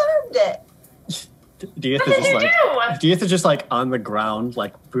 Dieth disarmed it. Dieth is just like on the ground,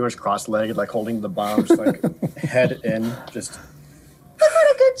 like pretty much cross-legged, like holding the bomb, just like head in, just... Look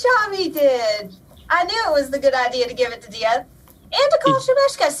what a good job he did. I knew it was the good idea to give it to Dieth. And to call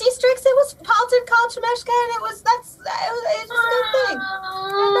Shemeshka. See, Strix, it was Paulton called Shemeshka, and it was a good thing.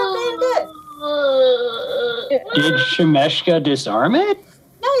 Did Shemeshka disarm it?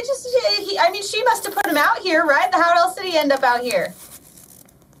 No, she must have put him out here, right? How else did he end up out here?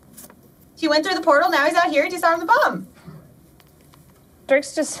 He went through the portal, now he's out here, he disarmed the bomb.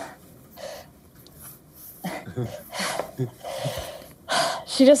 Strix just...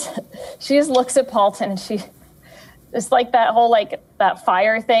 She just looks at Paulton, and it's like that whole, like, that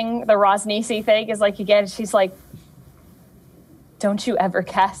fire thing, the Rosnisi thing is like, again, she's like, don't you ever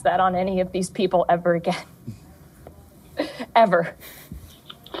cast that on any of these people ever again. Ever.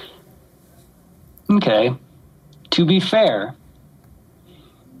 Okay. To be fair,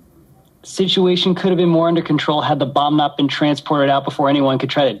 situation could have been more under control had the bomb not been transported out before anyone could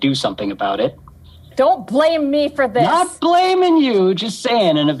try to do something about it. Don't blame me for this. Not blaming you, just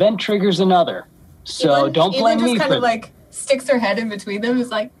saying an event triggers another. So don't blame me for Evelyn just kind of like sticks her head in between them, is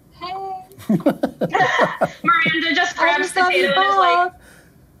like, hey. Miranda just grabs Potato and is like,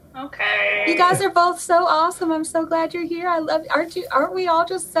 okay. You guys are both so awesome. I'm so glad you're here. I love you. Aren't we all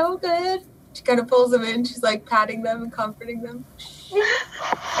just so good? She kind of pulls them in. She's like patting them and comforting them.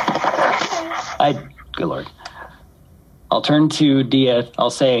 Good Lord. I'll turn to Dia. I'll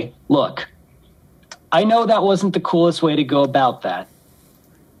say, look, I know that wasn't the coolest way to go about that.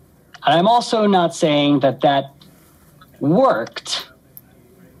 And I'm also not saying that that worked.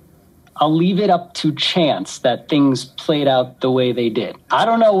 I'll leave it up to chance that things played out the way they did. I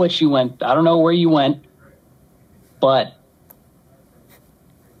don't know what you went. I don't know where you went, but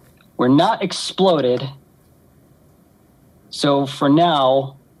we're not exploded. So for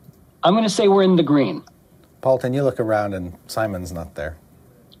now, I'm going to say we're in the green. Paulton, you look around and Simon's not there.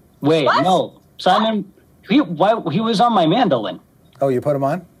 Wait, What? no. Simon, he was on my mandolin. Oh, you put him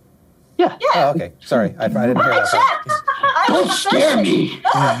on? Yeah. Oh, okay. Sorry. I didn't hear that part. Don't scare me.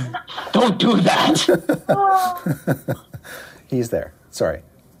 Don't do that. He's there. Sorry.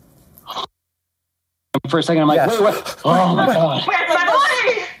 For a second, I'm like, Yes. wait. Oh, my God. Where's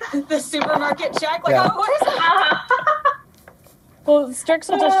my money? The supermarket check, like, Yeah. oh, what is that? Well, Strix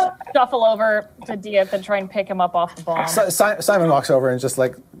will just shuffle over to Dieth and try and pick him up off the bomb. Simon walks over and just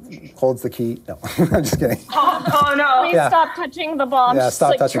like holds the key. No, I'm just kidding. Oh no. Please Yeah. stop touching the bomb. Yeah, She's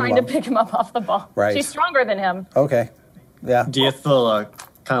stop like touching the trying to bomb. pick him up off the bomb. Right. She's stronger than him. Okay. Yeah. Dieth will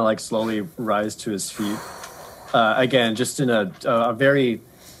kind of like slowly rise to his feet. Again, just in a very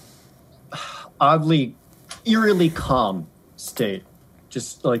oddly, eerily calm state.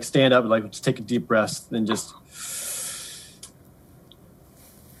 Just like stand up, like just take a deep breath, then just.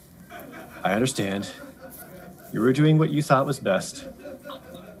 I understand. You were doing what you thought was best.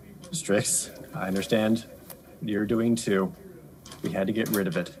 Strix, I understand. You're doing too. We had to get rid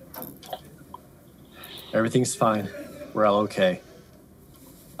of it. Everything's fine. We're all okay.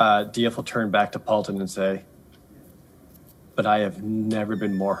 DF will turn back to Paulton and say, but I have never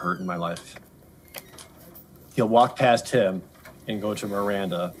been more hurt in my life. He'll walk past him and go to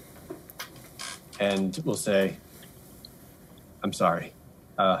Miranda and will say, I'm sorry.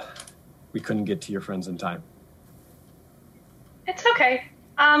 We couldn't get to your friends in time. It's okay.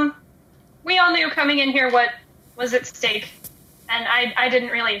 We all knew coming in here what was at stake. And I didn't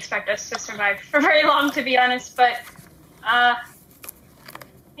really expect us to survive for very long, to be honest. But, at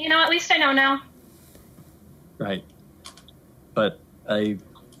least I know now. Right. But I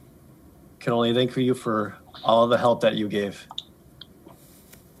can only thank you for all the help that you gave.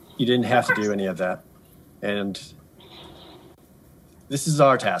 You didn't have to do any of that. And this is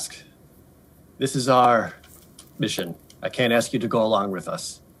our task. This is our mission. I can't ask you to go along with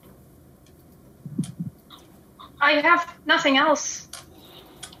us. I have nothing else.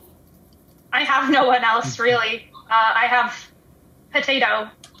 I have no one else, really. I have Potato.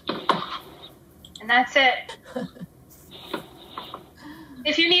 And that's it.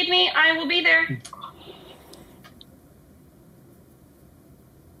 If you need me, I will be there.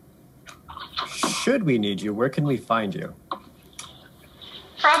 Should we need you, where can we find you?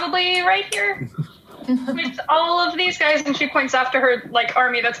 Probably right here. With all of these guys, and she points after her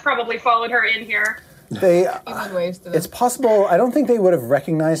army that's probably followed her in here. They. Evelyn waves to them. It's possible. I don't think they would have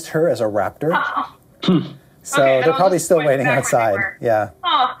recognized her as a raptor. Oh, So Okay, then they're I'll probably just still point waiting back where they outside. were. Yeah.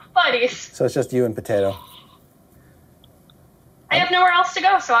 oh, buddies. So it's just you and Potato. I have nowhere else to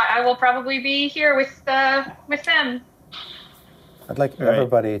go, so I will probably be here with them. I'd like All right.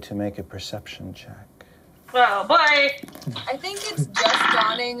 everybody to make a perception check. Oh, boy. I think it's just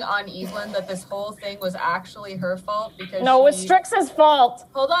dawning on Evelyn that this whole thing was actually her fault because No, it was Strix's fault.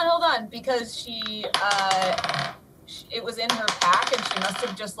 Hold on, because she it was in her pack and she must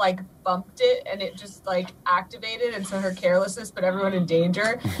have just bumped it and it just activated, and so her carelessness put everyone in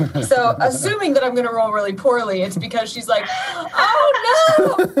danger. So assuming that I'm gonna roll really poorly, it's because she's like,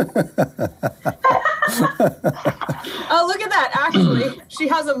 oh no! Oh, look at that! Actually, she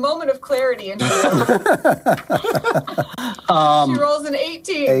has a moment of clarity and she rolls an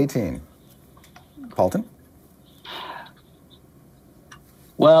 18. 18. Paulton?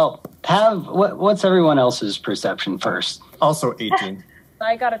 Well, what's everyone else's perception first? Also 18.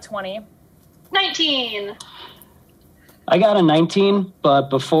 I got a 20. 19. I got a 19, but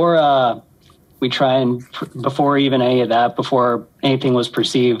before before even any of that, before anything was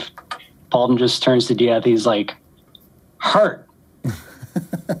perceived, Paulton just turns to Dieth. He's like, hurt.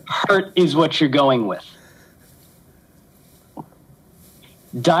 Hurt is what you're going with.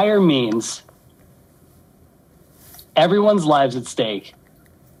 dire means everyone's lives at stake.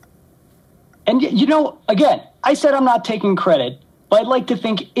 And, again, I said I'm not taking credit, but I'd like to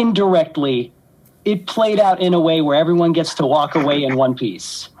think indirectly it played out in a way where everyone gets to walk away in one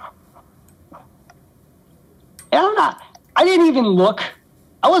piece. And I didn't even look.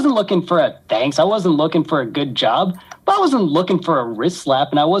 I wasn't looking for a thanks. I wasn't looking for a good job. But I wasn't looking for a wrist slap,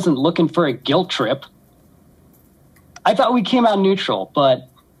 and I wasn't looking for a guilt trip. I thought we came out neutral, but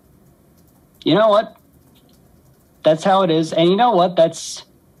you know what? That's how it is. And you know what? That's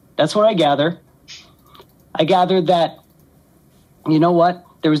what I gather. I gathered that, you know what?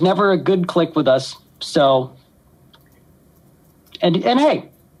 There was never a good click with us. So, and hey,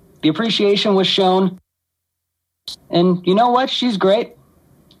 the appreciation was shown. And you know what? She's great.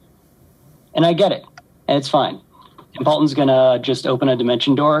 And I get it. And it's fine. And Paulton's going to just open a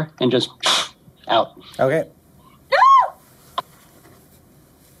dimension door and just out. Okay. No!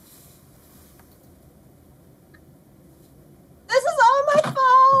 This is all my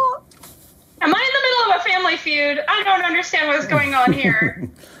fault. Am I in the middle of a family feud? I don't understand what's going on here.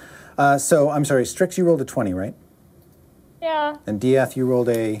 So, I'm sorry, Strix, you rolled a 20, right? Yeah. And Diath, you rolled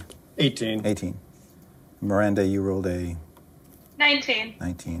a... 18. 18. Miranda, you rolled a... 19.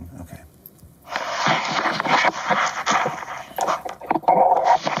 19, okay.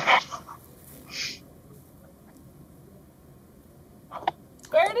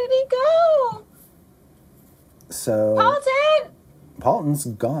 Where did he go? So... Paulton! Paulton's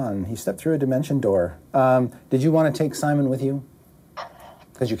gone. He stepped through a dimension door. Did you want to take Simon with you?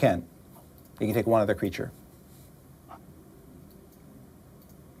 Because you can. You can take one other creature.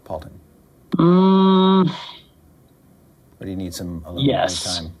 Paulton. Or do you need some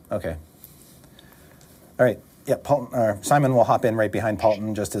time? Okay. All right. Yeah, Simon will hop in right behind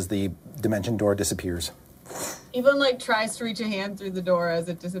Paulton just as the dimension door disappears. Even tries to reach a hand through the door as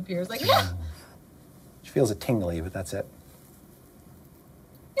it disappears. Yeah. She feels a tingly, but that's it.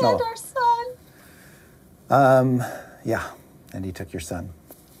 And our son. Yeah. And he took your son.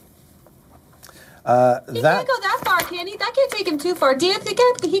 He can't go that far, can he? That can't take him too far. He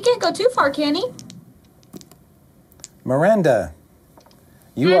can't go too far, can he? Miranda,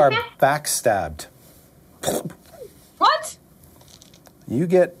 you are backstabbed. What? You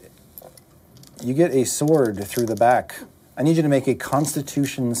get a sword through the back. I need you to make a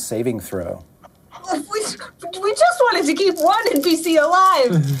Constitution saving throw. We just wanted to keep one NPC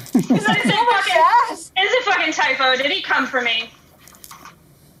alive. Is it fucking typo? Did he come for me?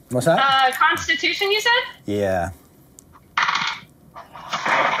 What's that? Constitution, you said? Yeah.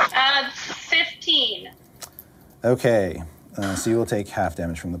 15. Okay. So you will take half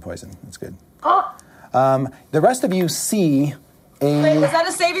damage from the poison. That's good. Oh. The rest of you see a... Wait, was that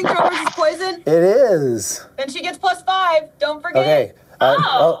a saving throw versus poison? It is. Then she gets +5. Don't forget. Okay.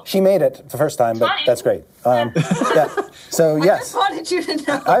 Well, she made it the first time, but Funny. that's great. Yeah. So I yes, just wanted you to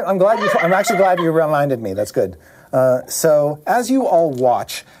know. I'm actually glad you reminded me. That's good. So as you all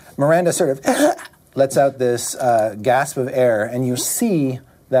watch, Miranda sort of lets out this gasp of air, and you see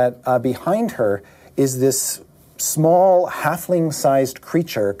that behind her is this small halfling-sized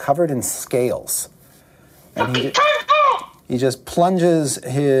creature covered in scales, and he just plunges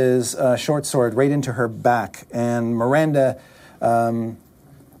his short sword right into her back, and Miranda.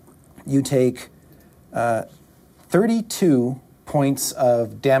 You take 32 points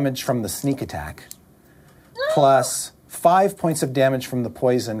of damage from the sneak attack, plus 5 points of damage from the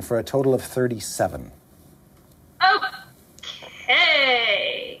poison for a total of 37.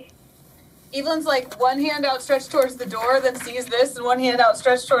 Okay. Evelyn's one hand outstretched towards the door, then sees this, and one hand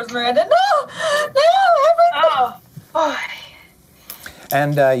outstretched towards Miranda. No, everything. Oh, boy.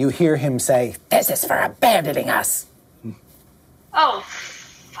 And you hear him say, "This is for abandoning us." Oh,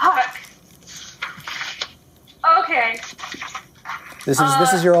 fuck. Okay. This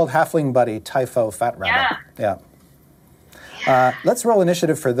is your old halfling buddy, Typho Fat Rabbit. Yeah. Let's roll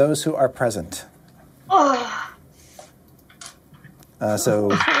initiative for those who are present.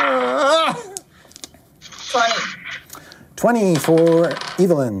 So 20 for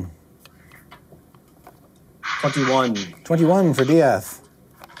Evelyn. 21. 21 for Diath.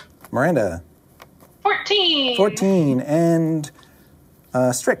 Miranda. 14. 14. And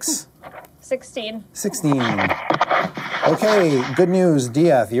Strix. 16. 16. Okay, good news.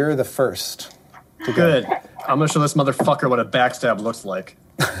 Diath, you're the first to go. Good. I'm going to show this motherfucker what a backstab looks like.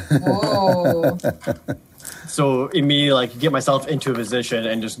 Whoa. So immediately, get myself into a position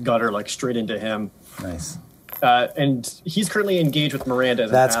and just gutter, straight into him. Nice. And he's currently engaged with Miranda.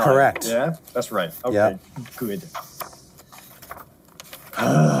 That's correct. Yeah? That's right. Okay, Yep. Good.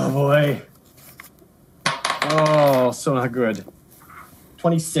 Oh, boy. Oh, so not good.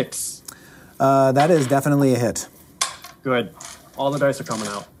 26. That is definitely a hit. Good. All the dice are coming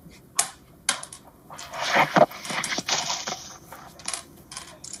out.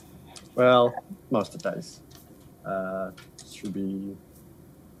 Well, most of the dice. Should be...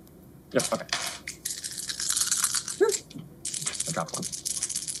 Yep, okay. I got one.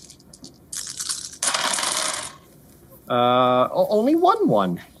 Only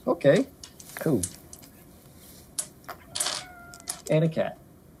one. Okay. Ooh. And a cat.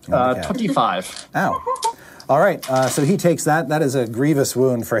 And a cat. 25. Ow. All right, so he takes that. That is a grievous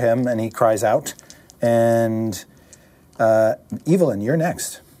wound for him, and he cries out. And Evelyn, you're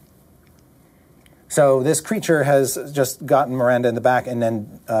next. So this creature has just gotten Miranda in the back, and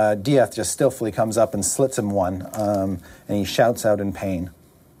then Dieth just stealthily comes up and slits him one, and he shouts out in pain.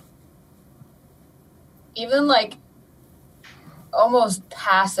 Even, like, almost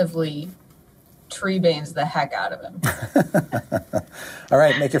passively treebanes the heck out of him. All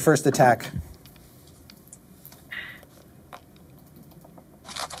right, make your first attack.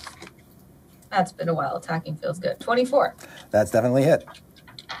 That's been a while. Attacking feels good. 24. That's definitely a hit.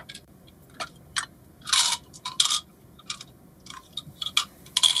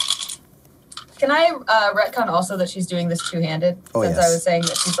 Can I retcon also that she's doing this two-handed? Oh, Since yes. I was saying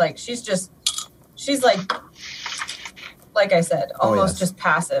that she's like I said, almost just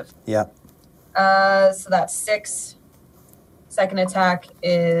passive. Yeah. So that's 6. Second attack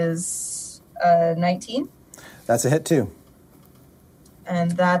is 19. That's a hit too.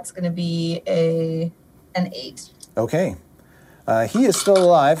 And that's going to be an 8. Okay. He is still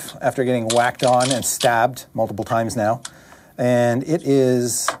alive after getting whacked on and stabbed multiple times now. And it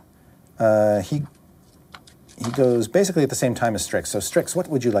is... he goes basically at the same time as Strix. So Strix, what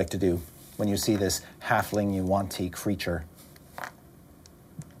would you like to do when you see this halfling yuan-ti creature?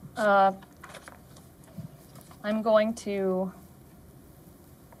 I'm going to...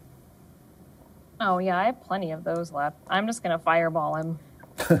 Oh, yeah, I have plenty of those left. I'm just going to fireball him.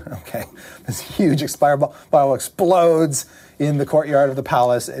 Okay. This huge fireball explodes in the courtyard of the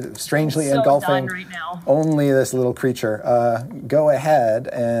palace, strangely So engulfing done right now. only this little creature. Go ahead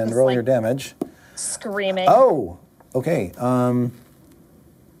and Just, roll like, your damage. Screaming. Oh, okay.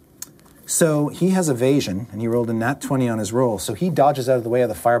 So he has evasion, and he rolled a nat 20 on his roll, so he dodges out of the way of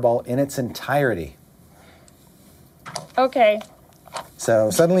the fireball in its entirety. Okay.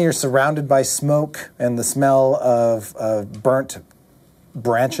 So suddenly you're surrounded by smoke and the smell of burnt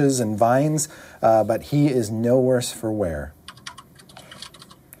branches and vines, but he is no worse for wear.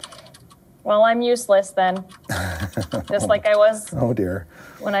 Well, I'm useless then. Just like I was Oh, dear.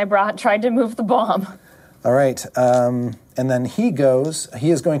 when I tried to move the bomb. All right. And then he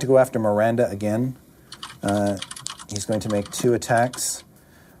is going to go after Miranda again. He's going to make 2 attacks.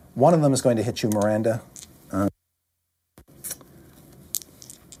 One of them is going to hit you, Miranda.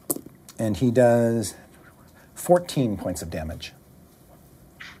 And he does 14 points of damage.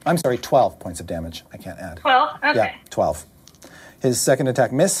 I'm sorry, 12 points of damage. I can't add. 12? Okay. Yeah, 12. His second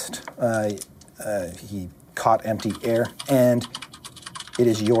attack missed. He caught empty air. And it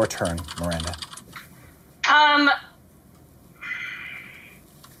is your turn, Miranda.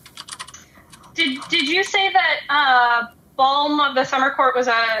 Did you say that Balm of the Summer Court was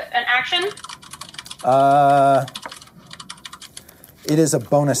an action? It is a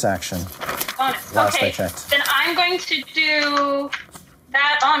bonus action. Bonus. Last Okay. I checked. Then I'm going to do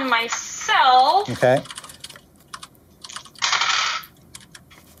that on myself. Okay.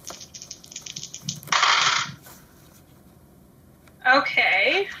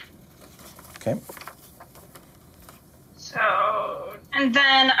 Okay. Okay. So, and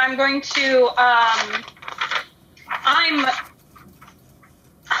then I'm going to, I'm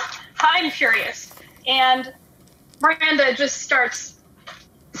furious. And Miranda just starts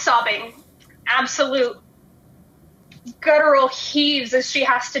sobbing. Absolute guttural heaves as she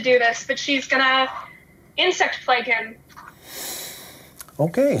has to do this, but she's gonna insect plague him.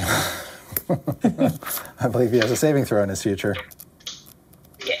 Okay. I believe he has a saving throw in his future.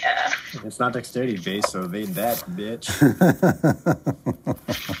 Yeah. It's not dexterity based, so evade that, bitch.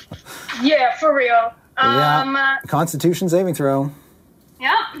 Yeah, for real. Yeah. Constitution saving throw.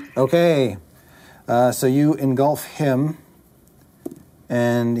 Yeah. Okay. So you engulf him,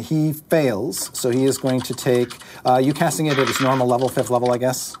 and he fails. So he is going to take. You casting it at its normal level, 5th level, I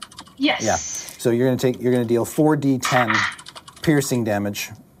guess. Yes. Yeah. So you're going to deal 4d10 piercing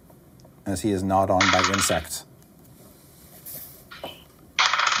damage, as he is gnawed on by insects.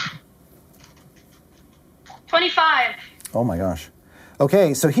 25. Oh my gosh.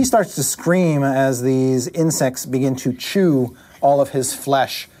 Okay, so he starts to scream as these insects begin to chew all of his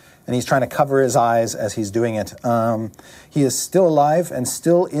flesh, and he's trying to cover his eyes as he's doing it. He is still alive and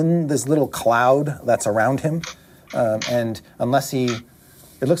still in this little cloud that's around him. And unless it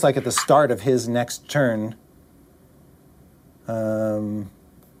looks like at the start of his next turn, or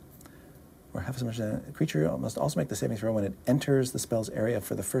have so much a creature must also make the saving throw when it enters the spell's area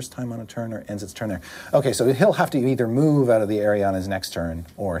for the first time on a turn or ends its turn there. Okay, so he'll have to either move out of the area on his next turn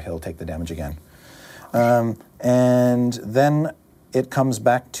or he'll take the damage again. And then it comes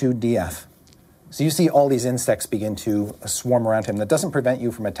back to DF. So you see all these insects begin to swarm around him. That doesn't prevent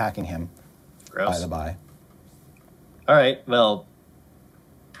you from attacking him, Gross. by the by. All right, well,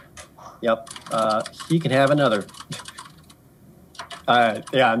 yep, he can have another.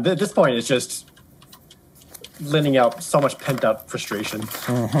 Yeah, at this point, it's just letting out so much pent-up frustration.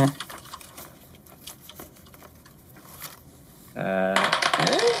 Mm-hmm.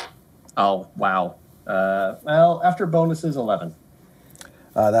 Oh, wow. Well, after bonuses, 11.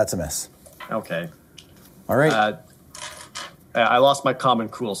 That's a miss. Okay. All right. I lost my common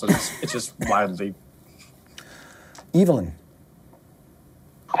cool, so it's just wildly. Evelyn.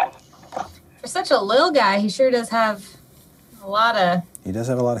 For such a little guy, he sure does have a lot of... He does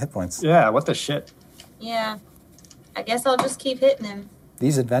have a lot of hit points. Yeah, what the shit? Yeah. I guess I'll just keep hitting him.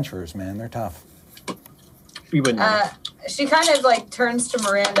 These adventurers, man, they're tough. We wouldn't. She kind of like turns to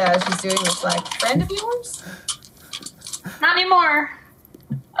Miranda as she's doing this, like, friend of yours? Not anymore.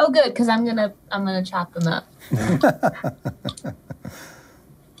 Oh, good, because I'm gonna chop them up.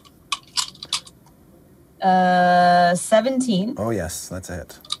 17. Oh, yes, that's a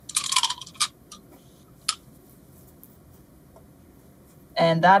hit.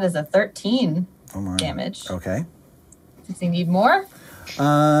 And that is a 13 damage. Okay. Does he need more?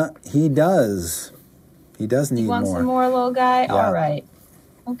 He does. He does need more. You want some more, little guy? Yeah. All right.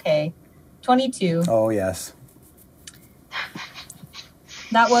 Okay. 22. Oh, yes.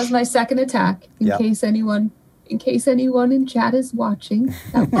 That was my second attack. In case anyone in chat is watching,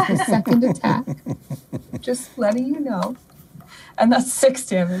 that was the second attack. Just letting you know. And that's 6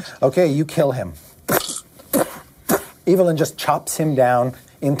 damage. Okay, you kill him. Evelyn just chops him down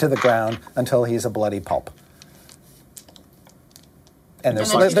into the ground until he's a bloody pulp. And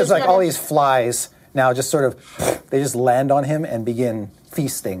there's like all these flies now just sort of, they just land on him and begin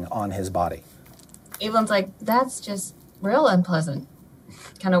feasting on his body. Evelyn's like, that's just real unpleasant.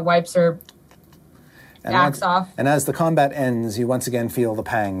 Kind of wipes her axe off. And as the combat ends, you once again feel the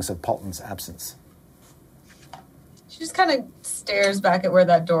pangs of Paulton's absence. She just kind of stares back at where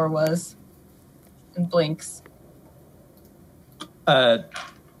that door was and blinks.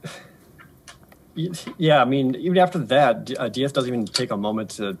 Yeah, I mean, even after that, DF doesn't even take a moment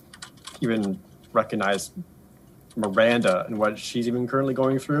to even recognize Miranda and what she's even currently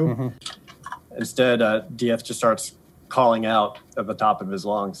going through. Mm-hmm. Instead, DF just starts calling out at the top of his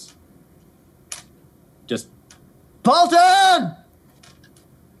lungs. Just, Paulton!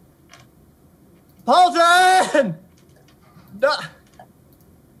 Paulton! No!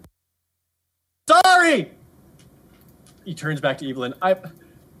 Sorry! He turns back to Evelyn. I'm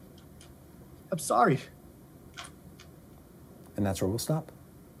sorry. And that's where we'll stop.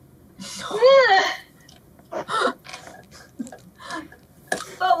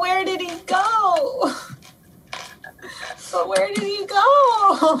 But where did he go? But where did he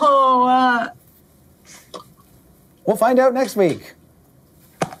go? We'll find out next week.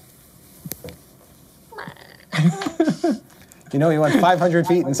 You know, he went 500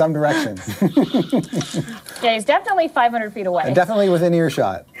 feet in some direction. Yeah, he's definitely 500 feet away. And definitely within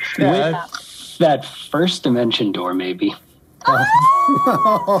earshot. Yeah. That first dimension door, maybe. All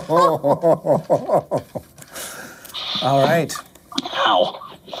right. Ow.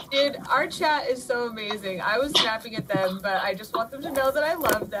 Dude, our chat is so amazing. I was snapping at them, but I just want them to know that I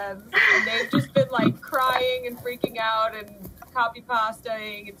love them. And they've just been like crying and freaking out and copy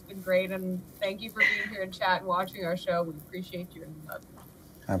pastaing. It's been great. And thank you for being here in chat and watching our show. We appreciate your love.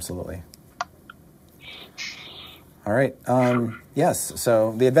 Absolutely. All right. Yes.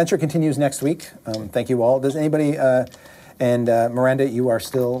 So the adventure continues next week. Thank you all. Does anybody, and Miranda, you are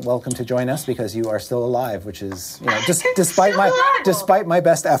still welcome to join us because you are still alive, which is, you know, just despite my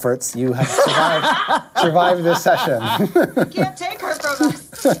best efforts, you have survived this session. You can't take her from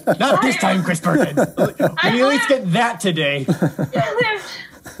us. Not this time, Chris Perkins. We at least get that today. I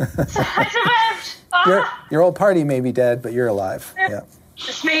survived. Your old party may be dead, but you're alive. Yeah.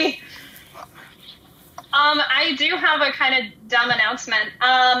 Just me. I do have a kind of dumb announcement.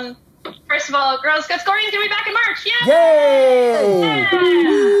 First of all, Girl Scouts Gory is going to be back in March. Yay! Yay!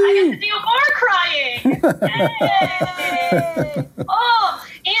 I get to do more crying. Yay! Oh,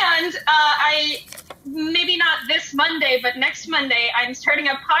 and maybe not this Monday. Monday, but next Monday I'm starting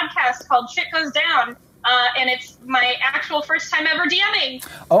a podcast called Shit Goes Down, and it's my actual first time ever DMing.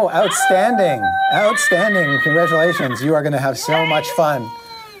 Oh, outstanding. Outstanding. Congratulations. You are going to have so much fun.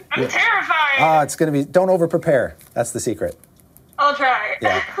 I'm terrified. It's going to be, don't over-prepare. That's the secret. I'll try.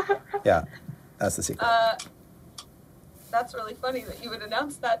 Yeah, that's the secret. That's really funny that you would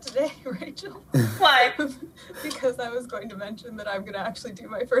announce that today, Rachel. Why? Because I was going to mention that I'm going to actually do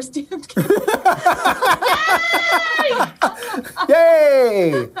my first DM campaign.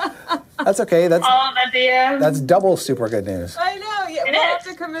 Yay! That's okay. That's double super good news. I know. Yeah, we'll have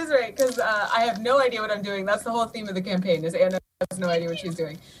to commiserate because I have no idea what I'm doing. That's the whole theme of the campaign. Is Anna has no idea what she's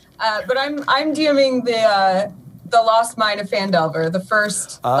doing. But I'm DMing the Lost Mine of Fandelver, the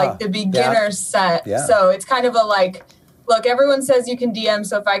first the beginner set. Yeah. So it's kind of a like, look, everyone says you can DM,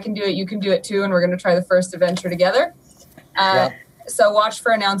 so if I can do it, you can do it too, and we're going to try the first adventure together. So watch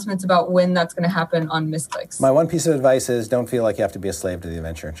for announcements about when that's going to happen on Misclicks. My one piece of advice is don't feel like you have to be a slave to the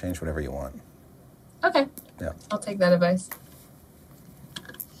adventure and change whatever you want. Okay. Yeah. I'll take that advice.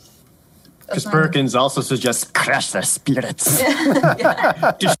 Chris Perkins also suggests crush their spirits.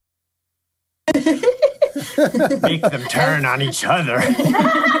 Make them turn on each other.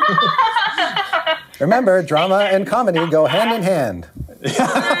 Remember, drama and comedy go hand in hand.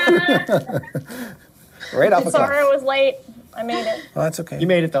 Right off the cuff. Sorry I was late. I made it. Oh, that's okay. You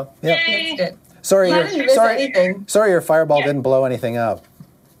made it, though. Yeah. It. Sorry, I didn't miss anything. sorry, your fireball didn't blow anything up.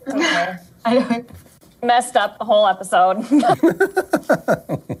 Okay. I Messed up the whole episode.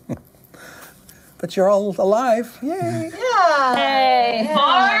 But you're all alive. Yay. Yeah. Hey. For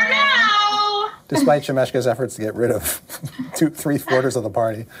now. Despite Shemeshka's efforts to get rid of 3/4 of the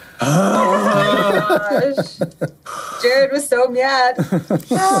party. Oh, gosh. Jared was so mad.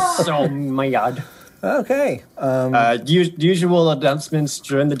 So mad. Okay. Usual announcements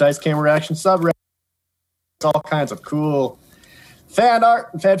during the DiceCameraAction subreddit. All kinds of cool fan art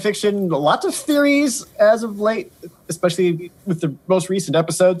and fan fiction. Lots of theories as of late, especially with the most recent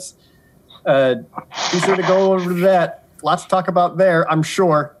episodes. Be sure to go over that. Lots to talk about there, I'm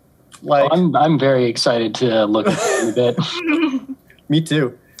sure. I'm very excited to look at it in a bit. Me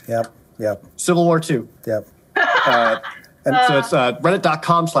too. Yep. Civil War 2. Yep. And so it's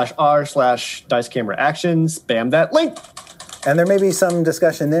reddit.com/r/DiceCameraAction. Spam that link. And there may be some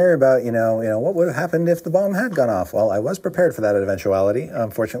discussion there about, what would have happened if the bomb had gone off. Well, I was prepared for that eventuality.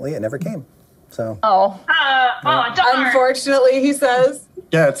 Unfortunately, it never came. So. Oh. Darn. Unfortunately, he says.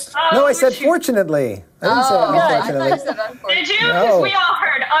 Yeah, it's... No, I said fortunately. I didn't say I unfortunately. thought you said unfortunately. Did you? Because we all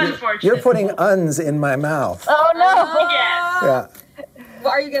heard unfortunately. You're putting uns in my mouth. Oh, no. Yes. Yeah.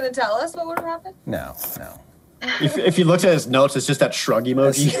 Well, are you going to tell us what would have happened? No. If you looked at his notes, it's just that shrug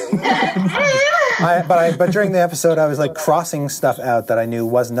emoji. But during the episode, I was like crossing stuff out that I knew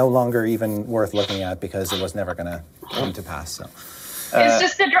was no longer even worth looking at because it was never going to come to pass. So. It's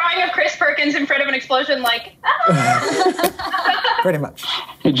just a drawing of Chris Perkins in front of an explosion, like, Pretty much.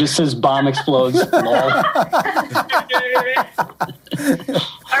 It just says bomb explodes. Lol.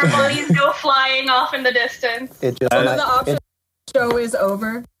 our bodies go flying off in the distance. It just The option show is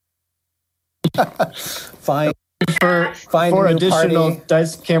over. find For a new additional party.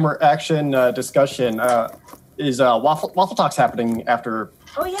 DiceCameraAction discussion, is Waffle Talks happening after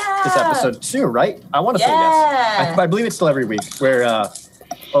Oh, yeah. this episode too, right? I want to say yes. I believe it's still every week. We're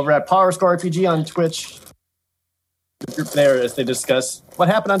over at Power Score RPG on Twitch. The group there as they discuss what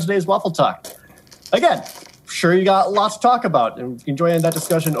happened on today's Waffle Talk. Again, sure you got lots to talk about, and you can join that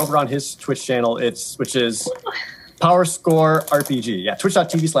discussion over on his Twitch channel. Which is Power Score RPG. Yeah,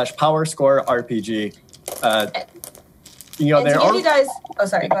 twitch.tv/PowerScoreRPG. And to give you guys... Oh,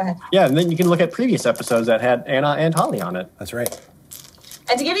 sorry. Go ahead. Yeah, and then you can look at previous episodes that had Anna and Holly on it. That's right.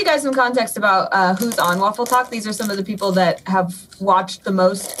 And to give you guys some context about who's on Waffle Talk, these are some of the people that have watched the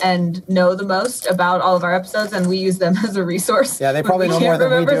most and know the most about all of our episodes, and we use them as a resource. Yeah, they probably know more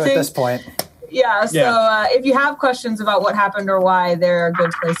than we do at this point. Yeah, so if you have questions about what happened or why, they're a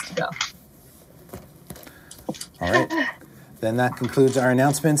good place to go. All right. Then that concludes our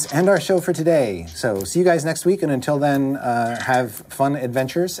announcements and our show for today. So see you guys next week, and until then, have fun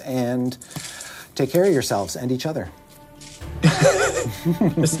adventures and take care of yourselves and each other.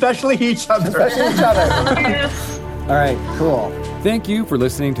 Especially each other. All right, cool. Thank you for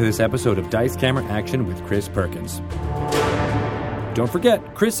listening to this episode of DiceCameraAction with Chris Perkins. Don't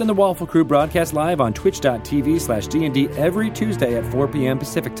forget, Chris and the Waffle Crew broadcast live on twitch.tv/DND every Tuesday at 4 p.m.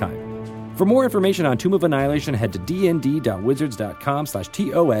 Pacific Time. For more information on Tomb of Annihilation, head to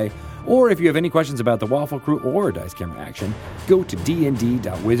dnd.wizards.com/TOA, or if you have any questions about the Waffle Crew or DiceCameraAction, go to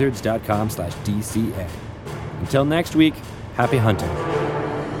dnd.wizards.com/DCA. Until next week, happy hunting.